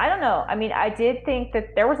 I don't know. I mean, I did think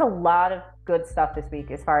that there was a lot of good stuff this week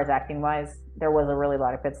as far as acting wise. There was a really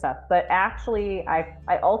lot of good stuff, but actually,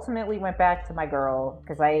 I ultimately went back to my girl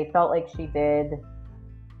because I felt like she did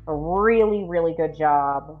a really really good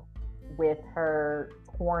job with her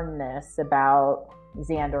tornness about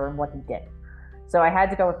Xander and what he did. So I had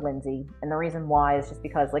to go with Lindsay, and the reason why is just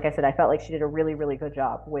because, like I said, I felt like she did a really, really good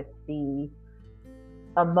job with the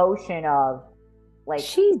emotion of like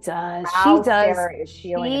She does. how She does. Sarah is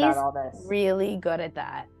feeling about all this. Really good at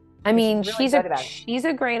that. I She's mean, really she's good about it. she's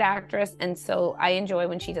a great actress, and so I enjoy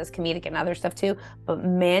when she does comedic and other stuff too. But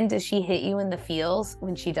man, does she hit you in the feels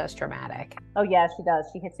when she does dramatic. Oh yeah, she does.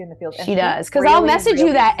 She hits you in the field. And She she's does. Because I'll really, message you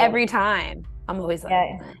really that good. every time. I'm always like,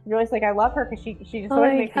 Yeah, you're always like, I love her because she just Oh,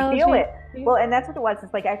 always like, makes me how feel she- it. Well, and that's what it was.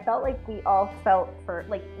 It's like I felt like we all felt for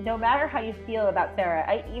like no matter how you feel about Sarah.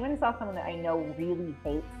 I even saw someone that I know really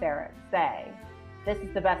hates Sarah say, "This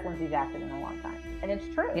is the best Lindsay's acted in a long time," and it's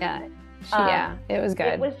true. yeah. Yeah, it was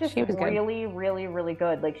good. It was just she was really, really, really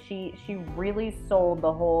good. Like she really sold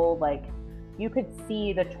the whole like you could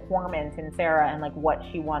see the torment in Sarah and like what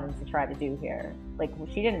she wanted to try to do here. Like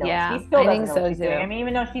she didn't know. Yeah, She still I doesn't think know what so, she's doing. too. I mean,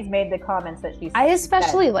 even though she's made the comments that she's. I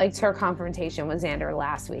especially liked her confrontation with Xander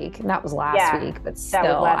last week. That was last week, but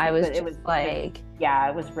still, I was just like, yeah,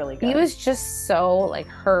 it was really good. he was just so like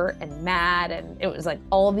hurt and mad, and it was like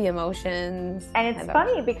all the emotions. And it's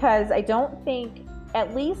funny because I don't think,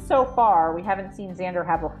 at least so far, we haven't seen Xander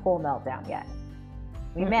have a full meltdown yet.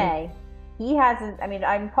 We may. He hasn't. I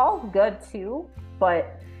mean, Paul's good too,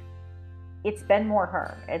 but it's been more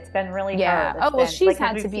her. It's been really her. Oh well, she's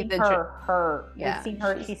had to be the hurt. Yeah, we've seen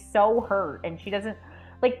her. She's so hurt, and she doesn't.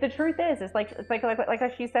 Like the truth is, it's like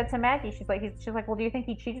she said to Maggie. She's like, well, do you think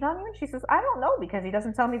he cheated on you? And she says, I don't know because he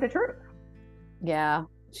doesn't tell me the truth. Yeah,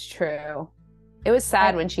 it's true. It was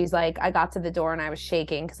sad when she's like, I got to the door and I was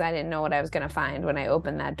shaking because I didn't know what I was going to find when I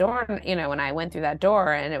opened that door. You know, when I went through that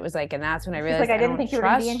door, and it was like, and that's when I realized, like, I didn't think you were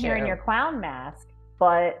going to be in here in your clown mask,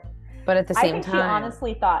 but at the same time, she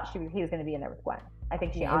honestly thought he was going to be in there with Gwen. I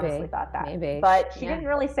think she honestly thought that. Maybe, but she didn't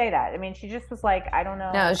really say that. I mean, she just was like, I don't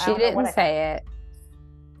know. No, she didn't say it.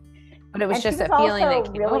 But it was just a feeling that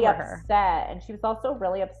came really over her. And she was also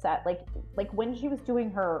really upset. Like when she was giving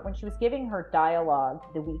her dialogue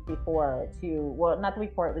the week before not the week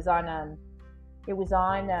before, it was on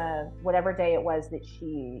whatever day it was that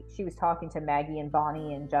she was talking to Maggie and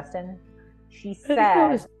Bonnie and Justin. She said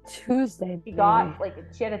it was Tuesday. She got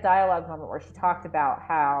she had a dialogue moment where she talked about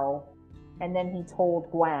how, and then he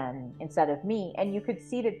told Gwen instead of me, and you could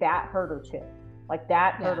see that hurt her too. Like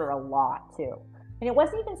that hurt her a lot too. And it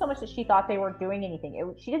wasn't even so much that she thought they were doing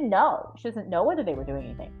anything. She didn't know. She doesn't know whether they were doing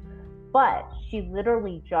anything. But she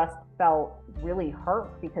literally just felt really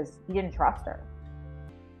hurt because he didn't trust her.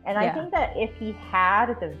 And I think that if he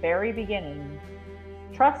had at the very beginning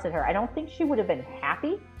trusted her, I don't think she would have been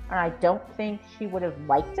happy, and I don't think she would have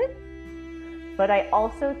liked it. But I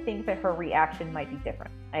also think that her reaction might be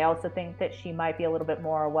different. I also think that she might be a little bit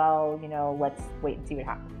more, well, let's wait and see what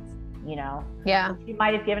happens. She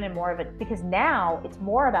might have given him more of it because now it's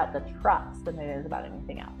more about the trust than it is about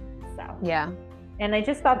anything else. So and I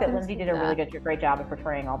just thought that Lindsay did a great job of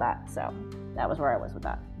portraying all that. So that was where I was with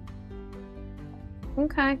that.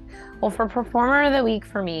 Okay, well, for performer of the week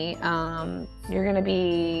for me, you're gonna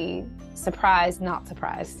be surprised, not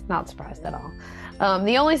surprised at all.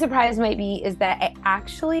 The only surprise might be is that I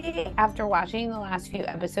actually, after watching the last few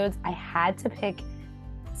episodes, I had to pick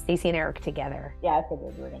Stacey and Eric together. Yeah, I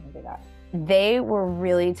figured you were going to do that. They were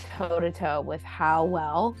really toe-to-toe with how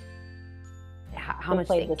much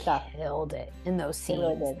they killed it in those scenes.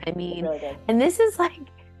 Really did. I mean, really did. And this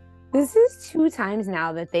is 2 times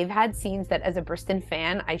now that they've had scenes that as a Briston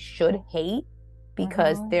fan, I should hate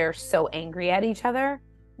because they're so angry at each other.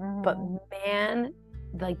 But man,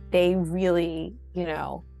 like they really,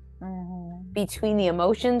 between the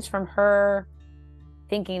emotions from her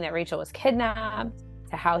thinking that Rachel was kidnapped,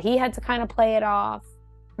 to how he had to kind of play it off,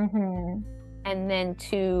 and then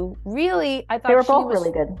to really, I thought they were both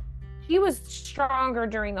really good. She was stronger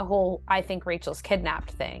during the whole I think Rachel's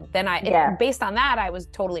kidnapped thing. Then based on that, I was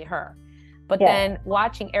totally her. But then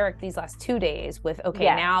watching Eric these last 2 days with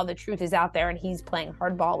now the truth is out there and he's playing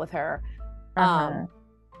hardball with her, and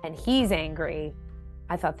he's angry.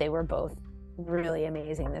 I thought they were both really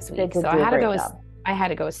amazing this They week. did So do a great with job. I had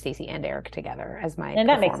to go with Stacey and Eric together as my And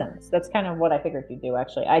that makes performers. sense. That's kind of what I figured you'd do,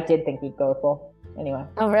 actually. I did think you'd go with Will. Anyway,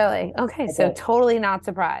 Oh, really? Okay, I so did. totally not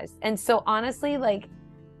surprised. And so honestly, like,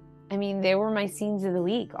 I mean, they were my scenes of the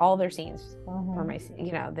week. All their scenes were my,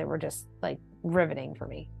 you know, they were just like riveting for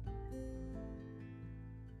me.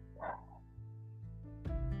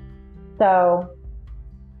 So,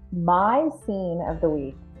 my scene of the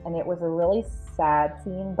week, and it was a really sad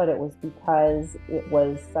scene, but it was because it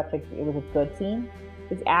was a good scene.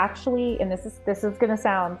 Is actually, and this is gonna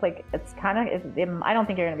sound like it's kind of, I don't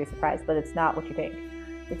think you're gonna be surprised, but it's not what you think.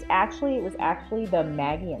 It was actually the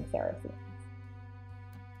Maggie and Sarah scene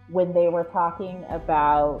when they were talking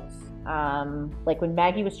about like when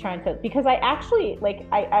Maggie was trying to, because I actually like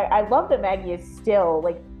I love that Maggie is still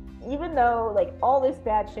like, even though like all this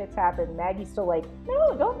bad shit's happened, Maggie's still like,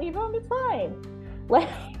 no, don't leave him, it's fine. Like,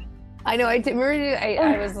 I know. I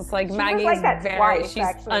was just like, Maggie's like that very, twice, she's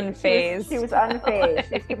actually. unfazed. She was unfazed.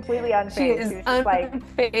 She's completely unfazed. She is like,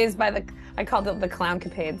 unfazed by the, I called it the clown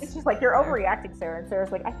capades. It's just like, you're overreacting, Sarah. And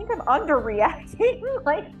Sarah's like, I think I'm underreacting.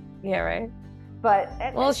 Like, yeah, right. But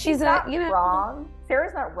well, she's not, you know, wrong.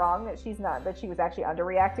 Sarah's not wrong that she was actually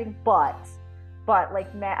underreacting, but like,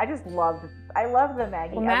 I love the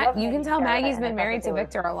Maggie. Well, you can tell Maggie's been married to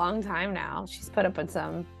Victor a long time now. She's put up with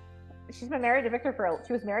some. She was married to Victor for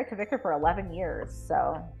 11 years.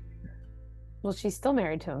 So, well, she's still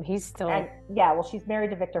married to him. He's still. Well, she's married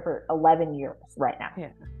to Victor for 11 years right now. Yeah,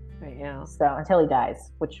 right now. So until he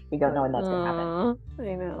dies, which we don't know when that's going to happen.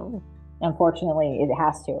 I know. Unfortunately, it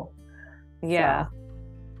has to. Yeah.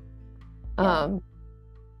 So,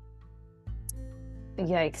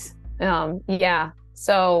 Yikes. Yeah.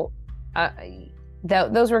 So,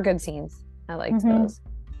 those were good scenes. I liked those.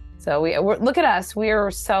 So look at us. We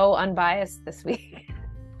are so unbiased this week.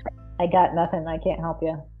 I got nothing. I can't help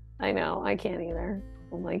you. I know. I can't either.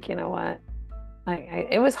 I'm like, you know what?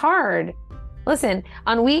 It was hard. Listen,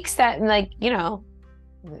 on weeks that, like, you know,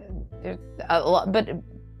 a lot, but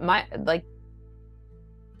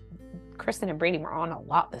Kristen and Brady were on a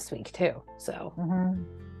lot this week too. So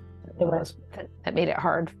that made it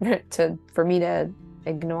hard for me to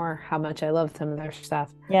ignore how much I love some of their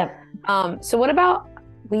stuff. Yeah. So what about,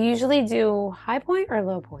 we usually do high point or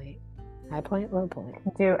low point? High point, low point. I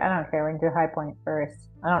don't care. We can do high point first.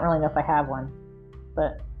 I don't really know if I have one,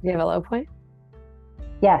 but. Do you have a low point?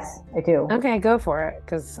 Yes, I do. Okay, go for it.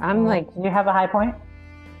 Because I'm like. Do you have a high point?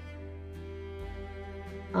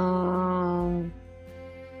 A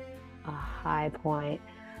high point.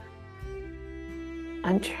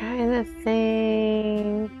 I'm trying to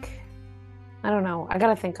think. I don't know. I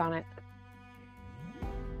gotta think on it.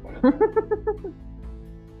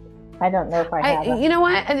 I don't know if I have it. You know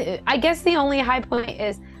what? I guess the only high point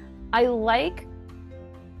is I like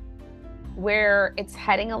where it's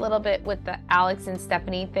heading a little bit with the Alex and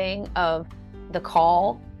Stephanie thing of the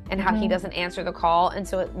call and how he doesn't answer the call. And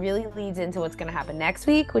so it really leads into what's going to happen next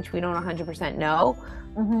week, which we don't 100% know.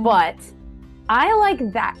 But I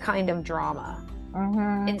like that kind of drama.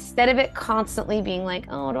 Instead of it constantly being like,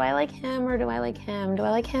 oh, do I like him or do I like him? Do I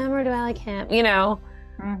like him or do I like him? You know?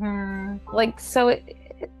 Like, so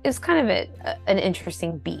it's kind of an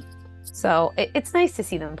interesting beat. So it's nice to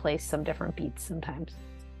see them play some different beats sometimes.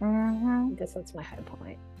 I guess that's my high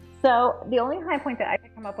point. So the only high point that I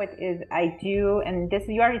can come up with is I do, and this,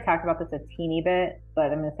 you already talked about this a teeny bit,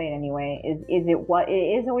 but I'm going to say it anyway, it is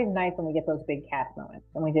always nice when we get those big cast moments,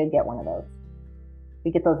 and we did get one of those.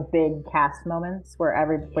 We get those big cast moments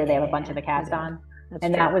where they have a bunch of the cast on. That's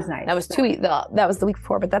and true. That was nice. That was that was the week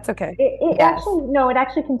before, but that's okay. It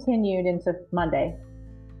actually continued into Monday.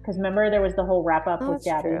 Because remember, there was the whole wrap up with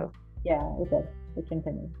Gabby. True. Yeah, it did. It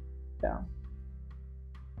continued. So,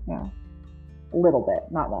 yeah, a little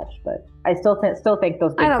bit, not much, but I still think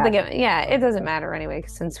those. I don't think it doesn't matter anyway,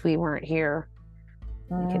 since we weren't here.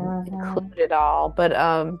 We can include it all, but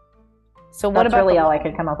so what That's about really all I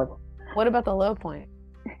could come up with. What about the low point?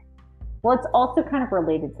 Well, it's also kind of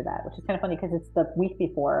related to that, which is kind of funny because it's the week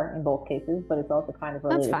before in both cases, but it's also kind of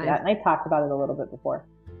related to that. And I talked about it a little bit before.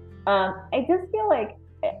 I just feel like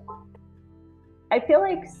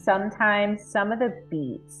sometimes some of the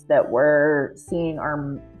beats that we're seeing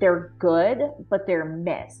they're good, but they're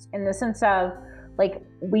missed in the sense of, like,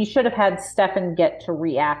 we should have had Stefan get to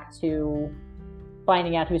react to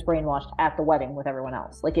finding out he was brainwashed at the wedding with everyone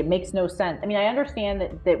else. Like, it makes no sense. I mean, I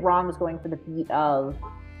understand that Ron was going for the beat of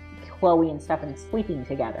Chloe and Stefan sleeping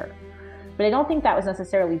together, but I don't think that was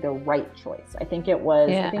necessarily the right choice. I think it was.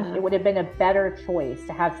 Yeah. I think it would have been a better choice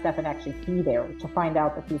to have Stefan actually be there to find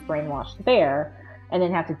out that he was brainwashed there, and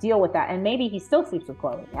then have to deal with that. And maybe he still sleeps with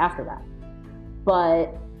Chloe after that.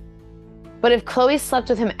 But But if Chloe slept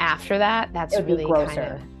with him after that, that's It would be really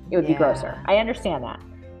grosser. It would be grosser. I understand that.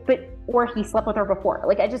 But, or he slept with her before.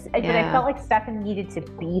 Like, but I felt like Stefan needed to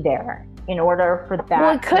be there in order for that.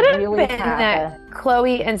 Well, it could have really been that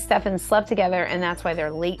Chloe and Stefan slept together, and that's why they're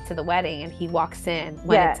late to the wedding, and he walks in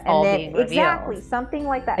when it's all being revealed. Exactly, something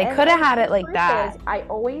like that. They could have had it like that. I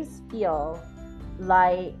always feel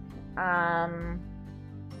like,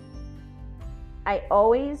 I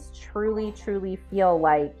always truly feel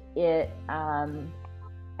like it,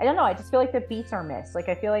 I don't know. I just feel like the beats are missed. Like,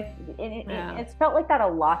 I feel like it's felt like that a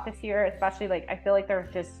lot this year, especially like, I feel like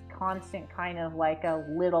there's just constant kind of like a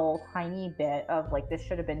little tiny bit of like, this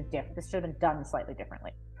should have been different. This should have been done slightly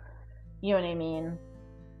differently. You know what I mean?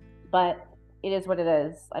 But it is what it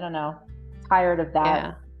is. I don't know. Tired of that.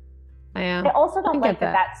 Yeah. I am. I also don't like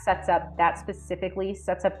that specifically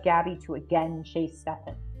sets up Gabby to again chase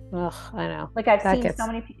Stefan. Ugh, I know. Like, I've seen so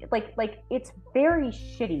many people, like it's very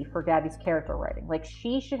shitty for Gabby's character writing. Like,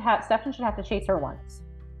 Stefan should have to chase her once.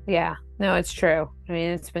 Yeah, no, it's true. I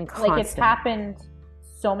mean, it's been constant. Like, it's happened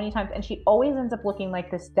so many times, and she always ends up looking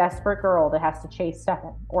like this desperate girl that has to chase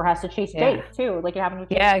Stefan, or has to chase Jake too. Like, it happened with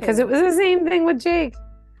Jake. Yeah, because it was the same thing with Jake.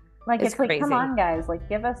 Like, it's like, come on, guys, like,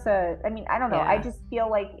 give us a. I mean, I don't know. I just feel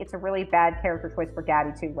like it's a really bad character choice for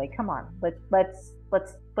Gabby too. Like, come on, let's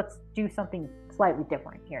do something slightly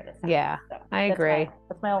different here this time. Yeah, so I agree.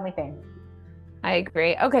 That's my only thing. I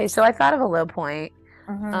agree. Okay, so I thought of a low point.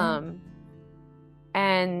 Mm-hmm.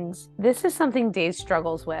 And this is something Dave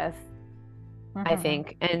struggles with, I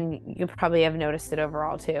think, and you probably have noticed it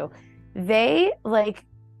overall too. They, like,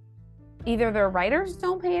 either their writers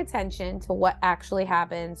don't pay attention to what actually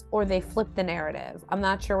happens, or they flip the narrative. I'm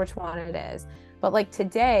not sure which one it is. But like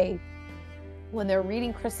today, when they're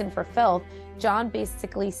reading Kristen for Filth, John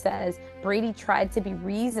basically says, Brady tried to be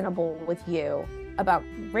reasonable with you about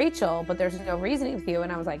Rachel, but there's no reasoning with you.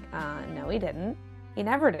 And I was like, no, he didn't. He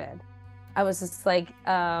never did. I was just like,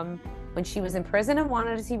 when she was in prison and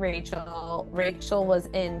wanted to see Rachel was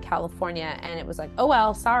in California, and it was like, oh,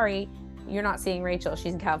 well, sorry, you're not seeing Rachel.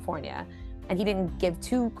 She's in California. And he didn't give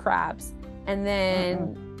two craps. And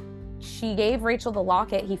then she gave Rachel the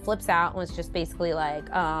locket. He flips out and was just basically like,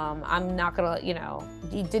 I'm not gonna,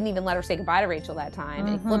 he didn't even let her say goodbye to Rachel that time.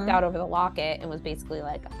 And he flipped out over the locket and was basically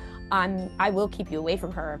like, I will keep you away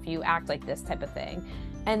from her if you act like this type of thing.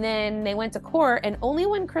 And then they went to court, and only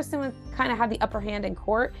when Kristen kind of had the upper hand in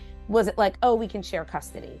court was it like, oh, we can share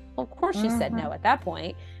custody. Well, of course she said no at that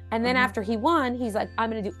point. And then after he won, he's like,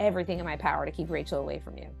 I'm going to do everything in my power to keep Rachel away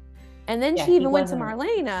from you. And then she even went to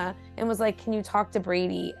Marlena and was like, can you talk to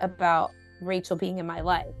Brady about Rachel being in my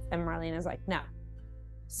life? And Marlena's like, no.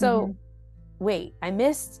 So wait, I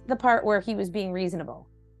missed the part where he was being reasonable.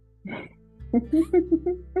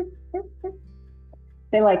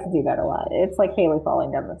 They like to do that a lot. It's like Haley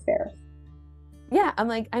falling down the stairs. Yeah, I'm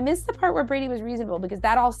like, I missed the part where Brady was reasonable, because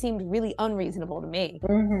that all seemed really unreasonable to me.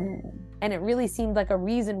 And it really seemed like a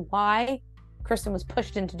reason why Kristen was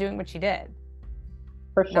pushed into doing what she did.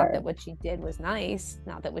 For sure. Not that what she did was nice.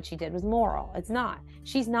 Not that what she did was moral. It's not.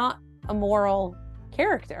 She's not a moral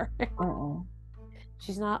character.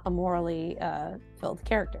 She's not a morally filled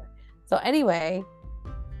character. So anyway,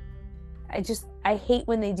 I hate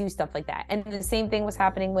when they do stuff like that. And the same thing was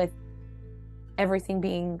happening with everything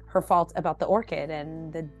being her fault about the orchid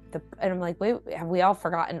and and I'm like, wait, have we all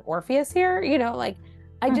forgotten Orpheus here? Like,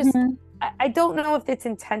 I don't know if it's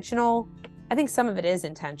intentional. I think some of it is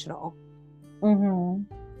intentional.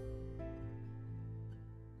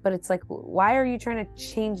 But it's like, why are you trying to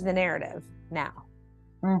change the narrative now?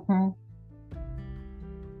 I don't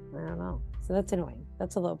know. So that's annoying.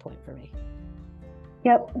 That's a low point for me.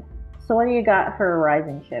 Yep. So what do you got for a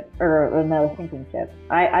rising ship, or no, sinking ship?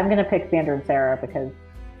 I'm going to pick Xander and Sarah because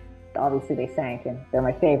obviously they sank and they're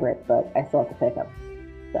my favorite, but I still have to pick them.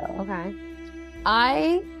 So okay,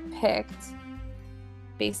 I picked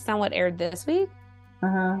based on what aired this week.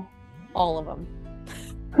 All of them.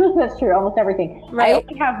 That's true. Almost everything. Right? I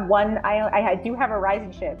only have one. I do have a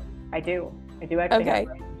rising ship. I do actually have a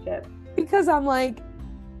rising ship. Because I'm like,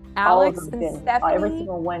 Alex and Stephanie. Every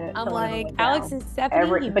single one. I'm like, Alex and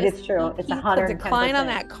Stephanie. But it's true. It's 110%. The decline on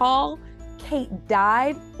that call. Kate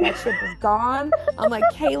died. That ship is gone. I'm like,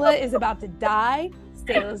 Kayla is about to die.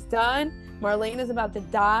 Stayla's done. Marlene is about to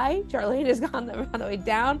die. Charlene is on the way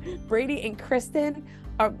down. Brady and Kristen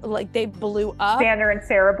are like, they blew up. Xander and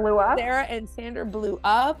Sarah blew up. Sarah and Xander blew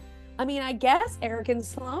up. I mean, I guess Eric and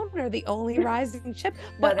Sloan are the only rising ship.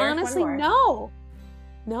 But honestly, no,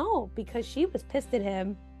 because she was pissed at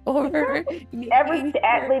him Or literally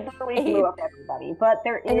blew up everybody. But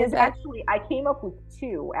there And is actually, I came up with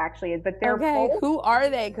two actually, but they're okay. both Who are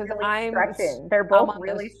they? Because really I'm stretching. They're both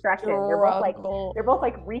really stretching. They're both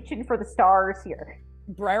like reaching for the stars here.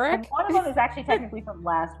 Brerick? And one of them is actually technically from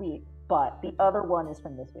last week, but the other one is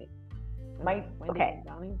from this week.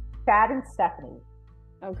 Chad and Stephanie.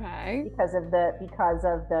 Okay. Because of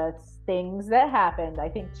the things that happened, I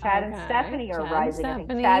think Chad and Stephanie are rising. I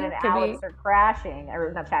think Chad and Alex are crashing.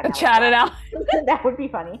 Or not Chad and Alex. Chad and Alex. That would be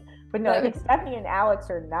funny. But no, I think Stephanie and Alex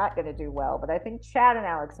are not going to do well. But I think Chad and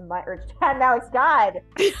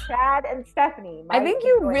Stephanie. I think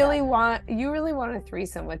you really want a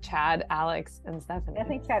threesome with Chad, Alex, and Stephanie. I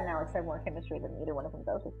think Chad and Alex have more chemistry than either one of them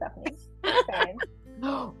does with Stephanie.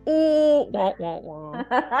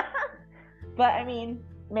 But I mean,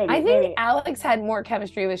 maybe. I think Alex had more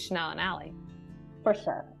chemistry with Chanel and Allie. For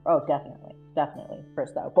sure. Oh, definitely.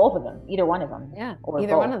 First though, both of them, either one of them. Yeah,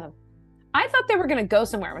 either one of them. I thought they were going to go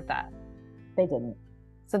somewhere with that. They didn't.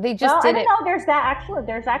 So they just did it. No, there's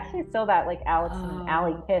actually still that like Alex and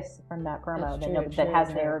Allie kiss from that promo that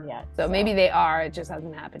hasn't aired yet. So maybe they are. It just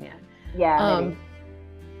hasn't happened yet. Yeah. Maybe.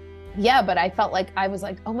 Yeah, but I felt like I was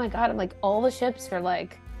like, oh my god, I'm like all the ships are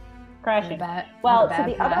like crashing. So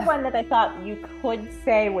the other one that I thought you could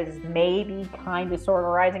say was maybe kind of sort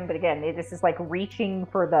of rising, but again, this is like reaching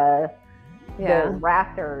for the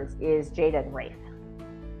rafters is Jada and Rafe.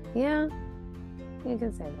 Yeah, you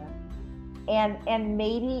can say that. And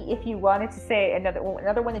maybe if you wanted to say another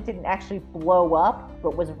one that didn't actually blow up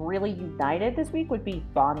but was really united this week would be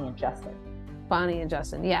Bonnie and Justin.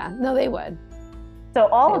 Yeah, no, they would. So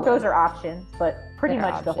all of those are options, but pretty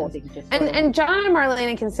much the whole thing just and John and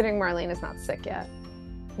Marlena, considering Marlene is not sick yet.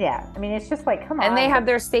 Yeah, I mean it's just like come on. And they have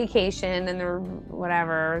their staycation and their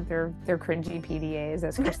whatever, their cringy PDAs,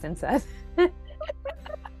 as Kristen said. I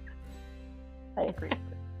agree.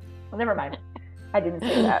 Well, never mind. I didn't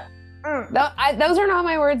say that. No, those are not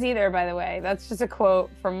my words either, by the way. That's just a quote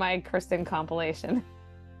from my Kristen compilation.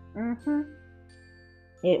 Mm-hmm.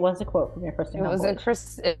 It was a quote from your Kristen compilation.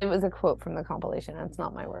 It was a quote from the compilation. That's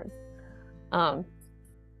not my words.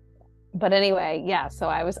 But anyway, yeah. So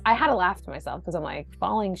I had to laugh to myself because I'm like,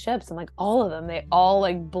 falling ships. I'm like, all of them. They all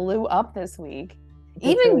like blew up this week.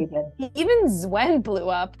 Even Zwen blew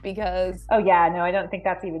up because oh yeah, no, I don't think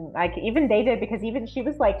that's even like even they did because even she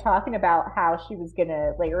was like talking about how she was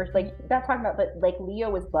gonna like or like not talking about but like Leo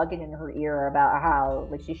was bugging in her ear about how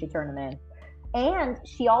like she should turn him in. And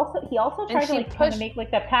he also tried to like kind of make like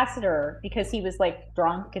that pacitor because he was like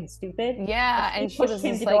drunk and stupid. Yeah, and she pushed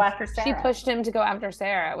him to go after Sarah. She pushed him to go after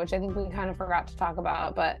Sarah, which I think we kind of forgot to talk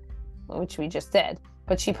about, but which we just did.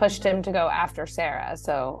 But she pushed him to go after Sarah.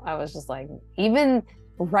 So I was just like, even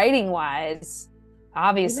writing wise,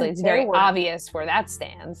 obviously it's very obvious where that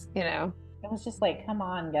stands, you know. It was just like, come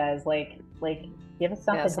on, guys, like give us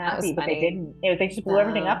something happy, but they didn't. They just blew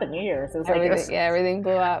everything up at New Year's. It was everything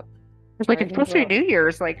blew up. It's like it's supposed to be New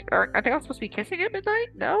Year's. Like, are they all supposed to be kissing at midnight?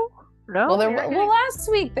 No. Well,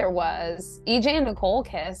 last week there was EJ and Nicole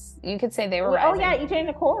kiss. You could say they were rising. Oh yeah, EJ and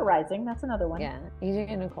Nicole are rising. That's another one. Yeah,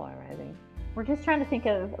 EJ and Nicole are rising. I'm just trying to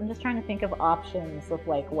think of options of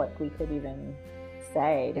like what we could even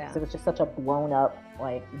say because it was just such a blown up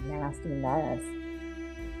like nasty mess.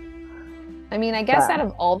 I mean, I guess out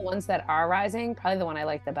of all the ones that are rising, probably the one I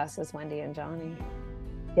like the best is Wendy and Johnny.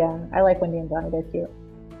 Yeah, I like Wendy and Johnny. They're cute.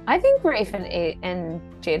 I think Rafe and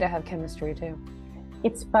Jada have chemistry too.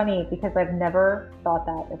 It's funny because I've never thought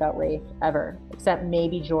that about Rafe ever, except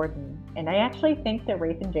maybe Jordan. And I actually think that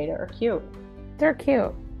Rafe and Jada are cute. They're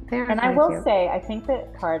cute. And I will say, I think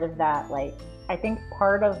that part of that, I think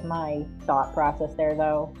part of my thought process there,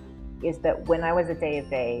 though, is that when I was at Day of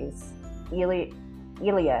Days,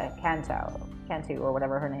 Elia Cantu, or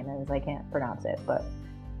whatever her name is, I can't pronounce it, but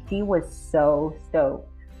she was so stoked.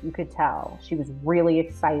 You could tell. She was really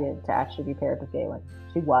excited to actually be paired with Galen.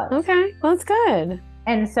 She was. Okay, well, that's good.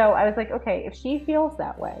 And so I was like, okay, if she feels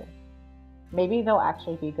that way, maybe they'll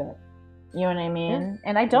actually be good. You know what I mean? Yeah.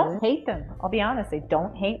 And I don't hate them. I'll be honest. I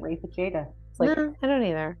don't hate Rafe and Jada. It's like, no, I don't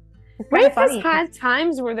either. Rafe has had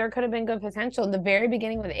times where there could have been good potential. In the very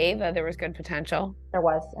beginning with Ava, there was good potential. There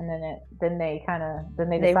was, and then they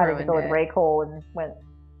decided to go with Ray Cole and went.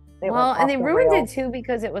 And they ruined it too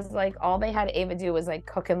because it was like all they had Ava do was like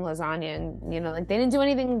cook and lasagna, and like they didn't do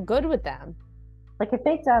anything good with them. Like if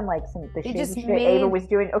they'd done like the shady shit Ava was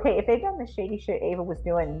doing, okay, if they'd done the shady shit Ava was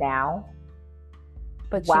doing now.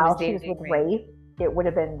 But while she was with Rafe, it would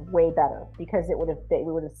have been way better because it would have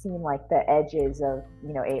seen like the edges of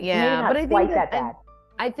Ava. Yeah, but I think that bad.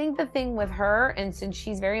 I think the thing with her, and since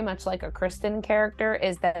she's very much like a Kristen character,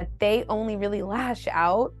 is that they only really lash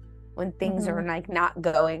out when things are like not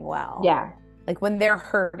going well. Yeah. Like when they're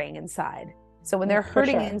hurting inside. So when they're For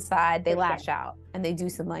hurting sure. inside, they For lash sure. out and they do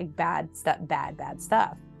some like bad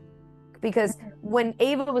stuff. Because when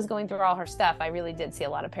Ava was going through all her stuff, I really did see a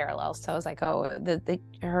lot of parallels. So I was like, oh,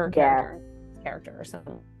 her character or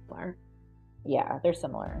similar. Yeah, they're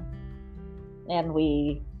similar. And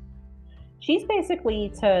she's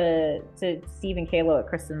basically to Steve and Kayla what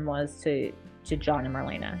Kristen was to John and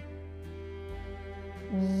Marlena.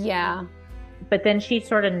 Yeah. But then she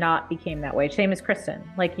sort of not became that way. Same as Kristen.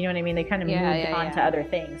 Like, you know what I mean? They kind of moved on to other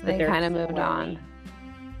things. But they kind of moved on.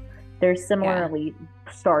 They're similarly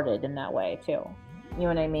started in that way too. You know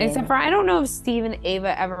what I mean? Except for I don't know if Steve and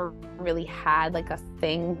Ava ever really had like a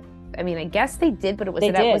thing. I mean, I guess they did, but was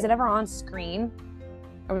it ever on screen?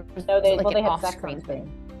 Or no, they had sex on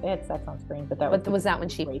screen. They had sex on screen, but was that when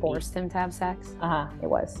she forced him to have sex? It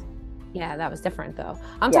was. Yeah, that was different though.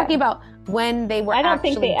 I'm talking about when they were. I don't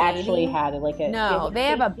think they dating. actually had like a. No, they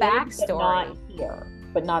have a backstory, not here,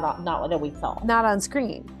 but not that we saw. Not on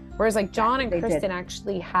screen. Whereas like John and Kristen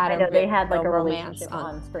actually had they had like a romance relationship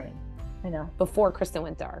on screen. I know. Before Kristen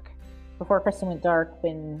went dark. Before Kristen went dark,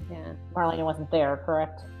 when Marlena wasn't there,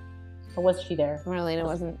 correct? Or was she there? Marlena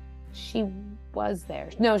wasn't. She was there.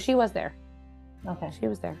 No, she was there. Okay. She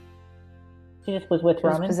was there. She just was with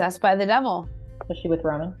Roman? Was possessed by the devil. Was she with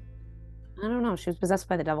Roman? I don't know. She was possessed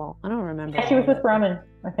by the devil. I don't remember. Yeah, she was with Roman,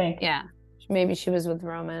 I think. Yeah. Maybe she was with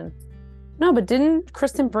Roman. No, but didn't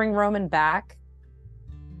Kristen bring Roman back?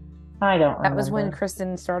 I don't remember. That was when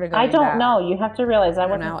Kristen started going I don't back. know. You have to realize I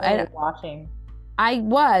wasn't really watching. I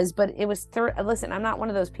was, but it was... Listen, I'm not one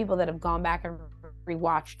of those people that have gone back and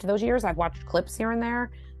rewatched those years. I've watched clips here and there,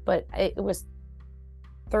 but it was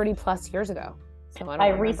 30 plus years ago. So I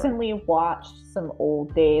recently watched some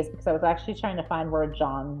old days because I was actually trying to find where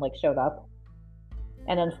John like showed up.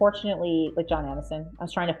 And unfortunately, like John Aniston, I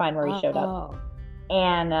was trying to find where he showed up.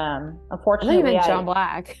 And unfortunately, I thought you meant John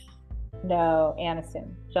Black. No,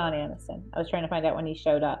 Aniston, John Aniston. I was trying to find out when he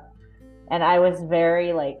showed up. And I was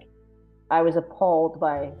very I was appalled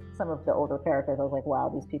by some of the older characters. I was like, wow,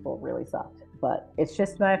 these people really sucked. But it's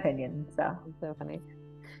just my opinion. So funny.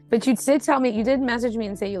 But you did tell me, you did message me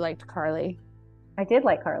and say you liked Carly. I did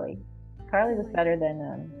like Carly. Carly was better than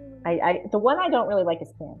the one I don't really like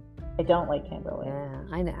is Kim. I don't like Kimberly. Yeah,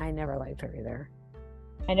 I never liked her either.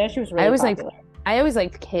 I know she was really popular. I always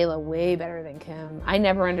liked Kayla way better than Kim. I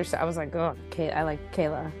never understood. I was like, oh, I like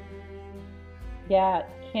Kayla. Yeah,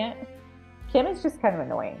 Kim is just kind of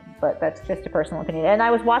annoying, but that's just a personal opinion. And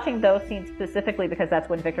I was watching those scenes specifically because that's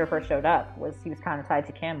when Victor first showed up. He was kind of tied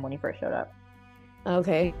to Kim when he first showed up.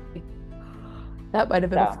 Okay, that might have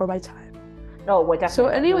been before my time. No, definitely. So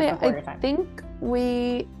anyway, I think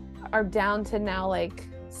we are down to now like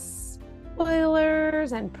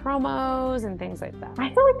spoilers and promos and things like that.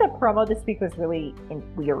 I feel like the promo this week was really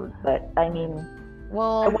weird, but I mean,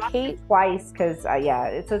 well, I watched it twice because so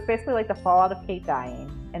it's basically like the fallout of Kate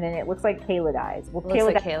dying, and then it looks like Kayla dies. Well,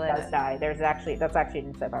 Kayla does die. That's actually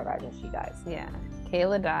in Survivor Island. She dies. Yeah,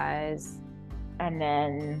 Kayla dies, and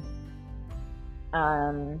then,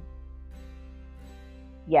 and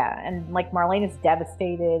like Marlene is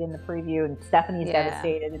devastated in the preview, and Stephanie's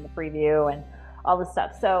devastated in the preview, and all this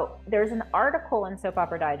stuff. So there's an article in Soap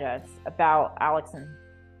Opera Digest about Alex and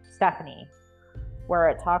Stephanie where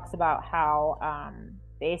it talks about how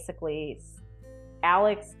basically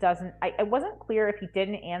Alex doesn't, it wasn't clear if he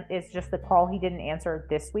didn't it's just the call he didn't answer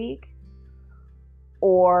this week,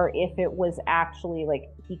 or if it was actually like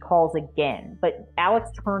he calls again. But Alex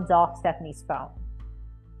turns off Stephanie's phone,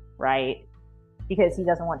 right? Because he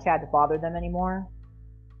doesn't want Chad to bother them anymore.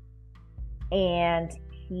 And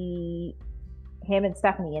him and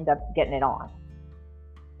Stephanie end up getting it on.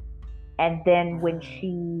 And then when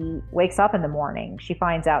she wakes up in the morning, she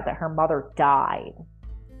finds out that her mother died.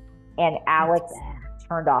 And Alex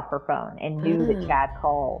turned off her phone and knew that Chad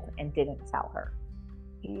called and didn't tell her.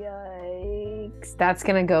 Yikes. That's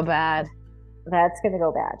going to go bad. That's going to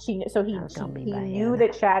go bad. He knew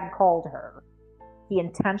that Chad called her. He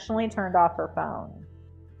intentionally turned off her phone.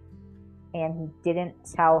 And he didn't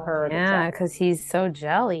tell her. Yeah, because he's so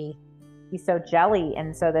jelly. He's so jelly,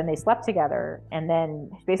 and so then they slept together, and then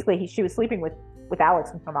basically she was sleeping with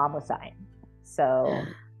Alex when her mom was dying. So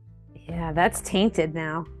yeah, that's tainted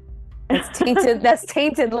now. That's tainted. That's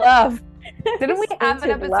tainted love. Didn't we have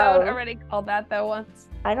an episode already called that though once?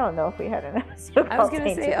 I don't know if we had an episode. I was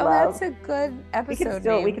gonna say, that's a good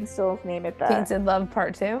episode. We can still name it that. Tainted Love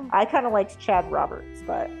Part 2. I kind of liked Chad Roberts,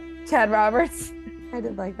 but Chad Roberts. I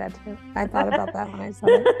did like that too. I thought about that when I saw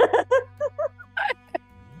it.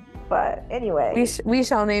 But anyway, we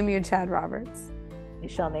shall name you Chad Roberts. We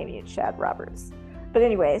shall name you Chad Roberts. But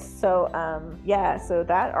anyways, so yeah, so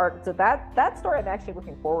that arc, so that story, I'm actually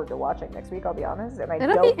looking forward to watching next week. I'll be honest, and I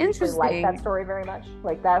That'll be don't usually like that interesting. story very much.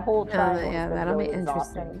 Like that whole triangle Yeah, has been that'll be really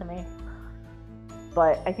exhausting interesting. to me.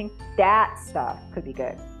 But I think that stuff could be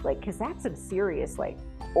good, like because that's some serious like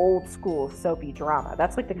old school soapy drama.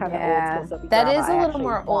 That's like the kind of old school soapy that drama is a I little actually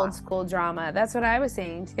more want. old school drama. That's what I was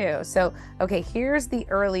saying too. So, okay, here's the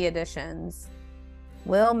early editions.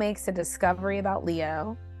 Will makes a discovery about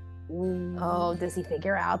Leo. Oh, does he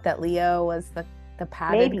figure out that Leo was the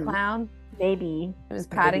padded Maybe. clown? Maybe It was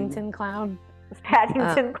Paddington Clown. it's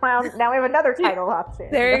Paddington Clown. Now we have another title option.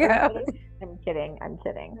 There you go. I'm kidding. I'm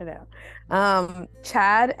kidding. I know.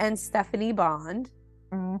 Chad and Stephanie bond.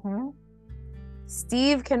 Mm-hmm.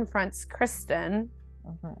 Steve confronts Kristen.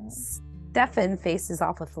 Mm-hmm. Stefan faces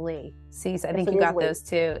off with Lee. See, so I think it you is got Lee. those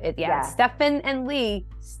two. Yeah. Stefan and Lee,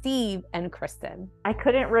 Steve and Kristen. I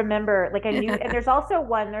couldn't remember. Like I knew, and there's also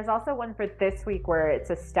one for this week where it's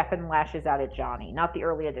a Stefan lashes out at Johnny, not the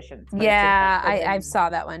early editions. but Yeah, it's I saw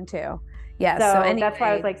that one too. Yeah, So, anyway, that's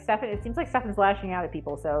why I was like, Stefan. It seems like Stefan's lashing out at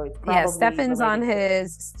people, so it's probably yeah, Stefan's on related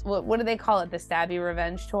his what do they call it? The Stabby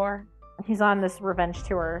Revenge tour. He's on this revenge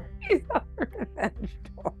tour. He's on a revenge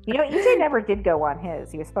tour. You know, EJ never did go on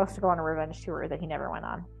his. He was supposed to go on a revenge tour that he never went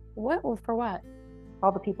on. What for? What?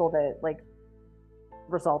 All the people that like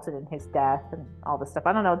resulted in his death and all this stuff.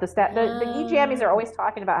 I don't know. The EGMs are always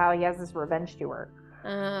talking about how he has this revenge tour.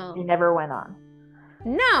 Oh. He never went on.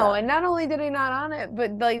 No, and not only did he not on it,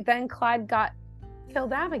 but like then Clyde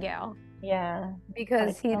killed Abigail. Yeah.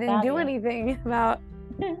 Because he didn't do anything about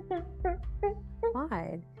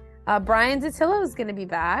Clyde. Brian Datillo is going to be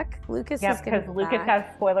back. Lucas is going to be Lucas back.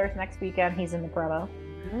 has spoilers next weekend. He's in the promo.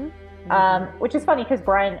 Mm-hmm. Which is funny because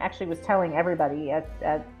Brian actually was telling everybody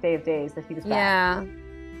at Day of Days that he was back.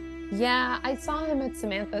 Yeah, I saw him at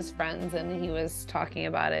Samantha's friends and he was talking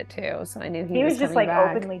about it too. So I knew he was just like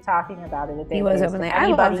back. openly talking about it at Day he of was Days. Openly.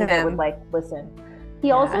 Anybody I love that him. would like listen.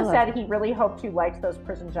 He also said he really hoped you liked those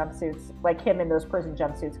prison jumpsuits, like him in those prison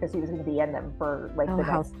jumpsuits, because he was going to be in them for like the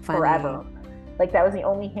next forever. Like that was the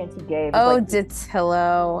only hint he gave. Oh, like,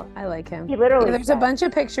 Datillo. I like him. He literally there's a bunch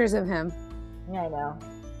of pictures of him. Yeah, I know.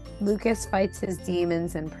 Lucas fights his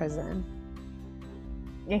demons in prison.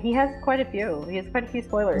 Yeah, he has quite a few. He has quite a few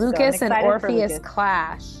spoilers. Lucas and Orpheus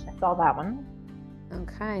clash. I saw that one.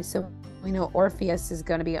 Okay, so we know Orpheus is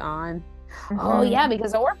going to be on. Mm-hmm. Oh yeah,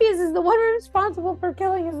 because Orpheus is the one responsible for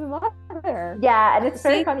killing his mother. Yeah, and it's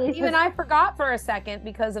very funny. Even I forgot for a second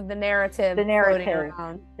because of the narrative.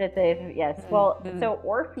 That they've Well, so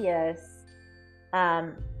Orpheus.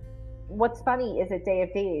 What's funny is at Day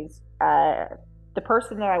of Days, the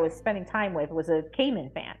person that I was spending time with was a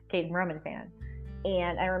Kamen Roman fan,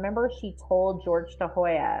 and I remember she told George Del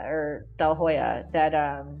Hoya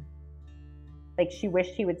that like she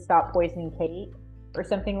wished he would stop poisoning Kate or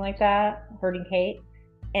something like that, hurting Kate.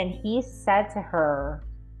 And he said to her,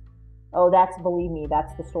 oh, believe me,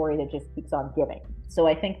 that's the story that just keeps on giving. So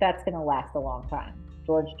I think that's going to last a long time.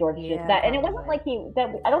 George did that. And it wasn't like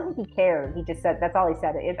I don't think he cared. He just said, that's all he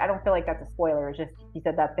said. I don't feel like that's a spoiler. It's just, he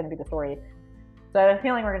said that's going to be the story. So I have a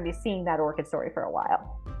feeling we're going to be seeing that Orchid story for a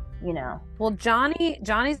while, you know? Well, Johnny's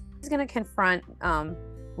going to confront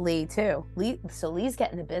Lee too. So Lee's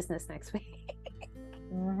getting the business next week.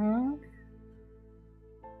 Mm-hmm.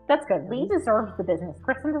 That's good. Lee deserves the business.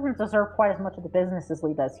 Kristen doesn't deserve quite as much of the business as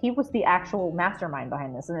Lee does. He was the actual mastermind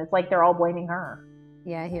behind this, and it's like they're all blaming her.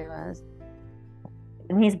 Yeah, he was.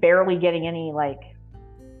 And he's barely getting any, like...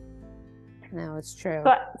 No, it's true.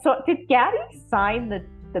 So did Gabby sign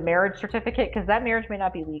the marriage certificate? Because that marriage may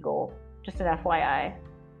not be legal. Just an FYI.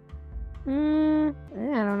 I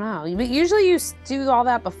don't know. But usually you do all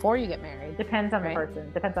that before you get married. Depends on the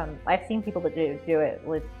person. Depends on... I've seen people that do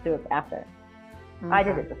it after. Okay. I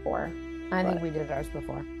did it before. I think we did ours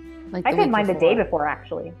before. Like I did mine the day before,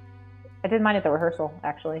 actually. I did mine at the rehearsal,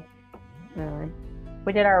 actually. Really?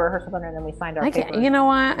 We did our rehearsal dinner and then we signed our papers. You know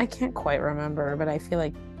what? I can't quite remember, but I feel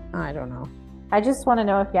like, I don't know. I just want to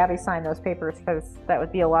know if Gabby signed those papers, because that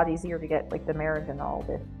would be a lot easier to get like the marriage and all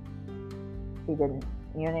if she didn't.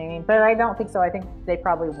 You know what I mean? But I don't think so. I think they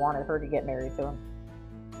probably wanted her to get married to him.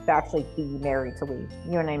 To actually be married to Lee.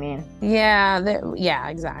 You know what I mean? Yeah,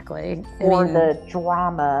 exactly. The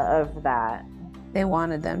drama of that. They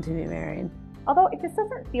wanted them to be married. Although it just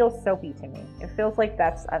doesn't feel soapy to me. It feels like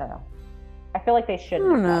that's, I don't know. I feel like they shouldn't.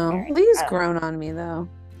 I don't know. Lee's grown on me though.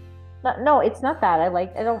 No, it's not that.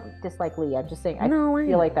 I don't dislike Lee. I'm just saying I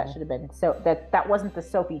feel like that should have been that wasn't the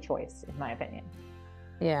soapy choice, in my opinion.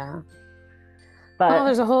 Yeah. But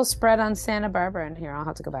there's a whole spread on Santa Barbara in here. I'll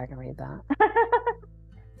have to go back and read that.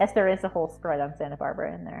 Yes, there is a whole spread on Santa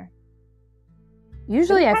Barbara in there.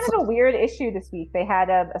 Usually It was kind of a weird issue this week. They had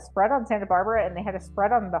a spread on Santa Barbara, and they had a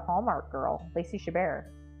spread on the Hallmark girl, Lacey Chabert.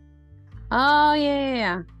 Oh,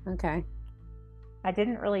 yeah. Okay. I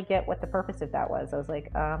didn't really get what the purpose of that was. I was like,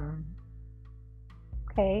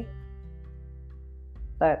 okay.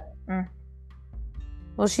 But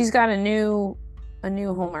well, she's got a new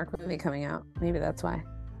Hallmark movie coming out. Maybe that's why.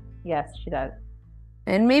 yes, she does.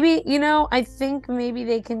 And maybe, I think maybe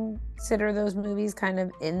they consider those movies kind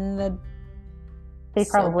of in the They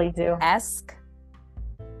probably do. esque.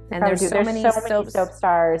 And There's there's so many soap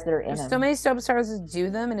stars that are in There's them. so many soap stars that do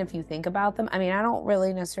them, and if you think about them, I mean, I don't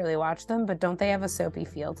really necessarily watch them, but don't they have a soapy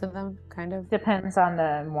feel to them, kind of? Depends on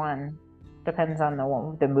the one. Depends on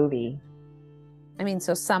the movie. I mean,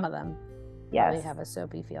 so some of them Yes. really have a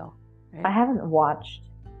soapy feel. Right? I haven't watched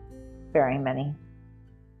very many.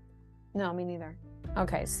 No, me neither.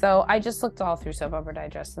 Okay, so I just looked all through Soap Opera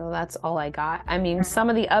Digest, so that's all I got. I mean, some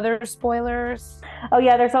of the other spoilers. Oh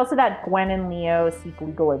yeah, there's also that Gwen and Leo seek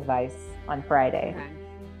legal advice on Friday. Okay.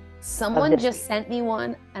 Someone just sent me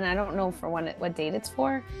one, and I don't know for what date it's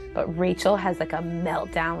for, but Rachel has like a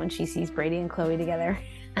meltdown when she sees Brady and Chloe together.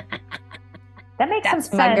 That makes That's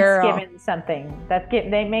some my sense girl. given something.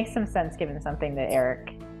 They make some sense given something that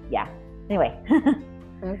Eric. Yeah. Anyway.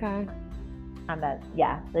 Okay. On that,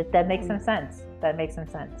 yeah, that makes some sense. That makes some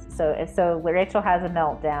sense. So Rachel has a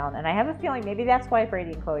meltdown, and I have a feeling maybe that's why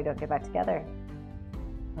Brady and Chloe don't get back together.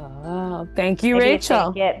 Oh, thank you, Maybe Rachel.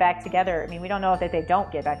 if they get back together. I mean, we don't know if they don't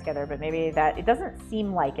get back together, but maybe that it doesn't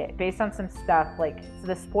seem like it based on some stuff. Like so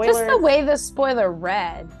the spoilers. Just the way the spoiler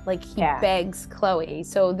read, like he Yeah. begs Chloe.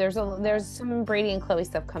 So there's some Brady and Chloe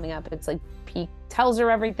stuff coming up. It's like he tells her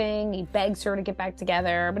everything. He begs her to get back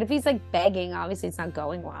together. But if he's like begging, obviously it's not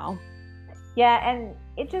going well. Yeah, and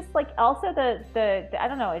it just like also the I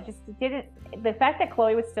don't know. It just didn't. The fact that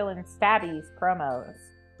Chloe was still in Stabby's promos.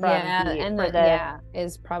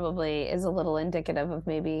 Is a little indicative of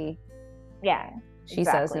maybe. Yeah. She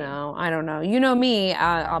exactly. says no. I don't know. You know me.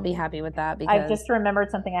 I'll be happy with that because I've just remembered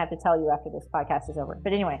something I have to tell you after this podcast is over.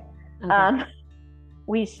 But anyway, okay.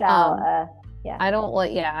 we shall. Yeah. I don't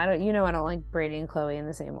like. Yeah, I don't. I don't like Brady and Chloe in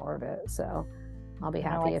the same orbit. So I'll be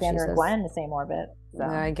happy if she Alexander says. and Gwen in the same orbit. So.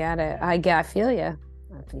 I get it. I feel you.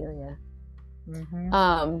 I feel you. Mm-hmm.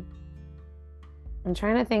 I'm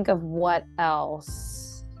trying to think of what else.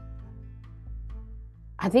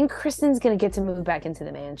 I think Kristen's gonna get to move back into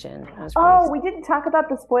the mansion. We didn't talk about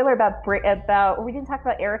the spoiler about we didn't talk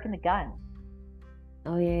about Eric and the gun.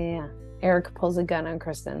 Oh yeah. Eric pulls a gun on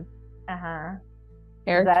Kristen.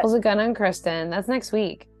 Eric pulls a gun on Kristen. That's next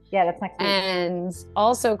week. Yeah, that's next week. And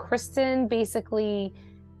also Kristen basically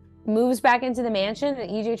moves back into the mansion and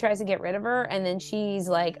EJ tries to get rid of her, and then she's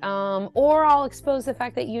like, or I'll expose the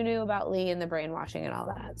fact that you knew about Lee and the brainwashing and all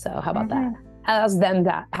that. So how about that? How's them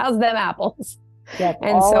apples? Yeah,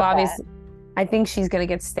 and so obviously I think she's gonna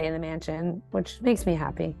get to stay in the mansion, which makes me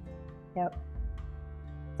happy. Yep.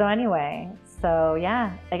 So anyway,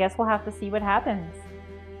 yeah, I guess we'll have to see what happens.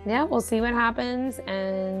 Yeah, we'll see what happens.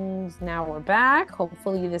 And now we're back.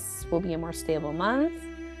 Hopefully this will be a more stable month.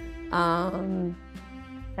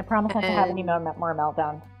 I promise not to have any more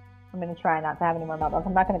meltdowns. I'm going to try not to have any more meltdowns.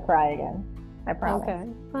 I'm not going to cry again. I promise. Okay.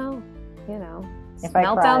 Well, if I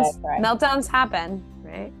meltdowns happen,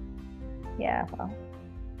 right? Yeah. Well,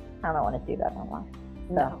 I don't want to do that no more.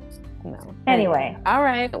 No. Anyway. All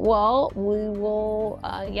right. Well, we will.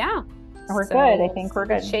 Yeah. We're good. I think we're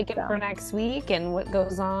good. Shake it for next week and what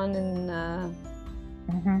goes on and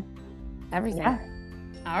everything. Yeah.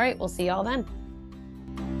 All right. We'll see y'all then.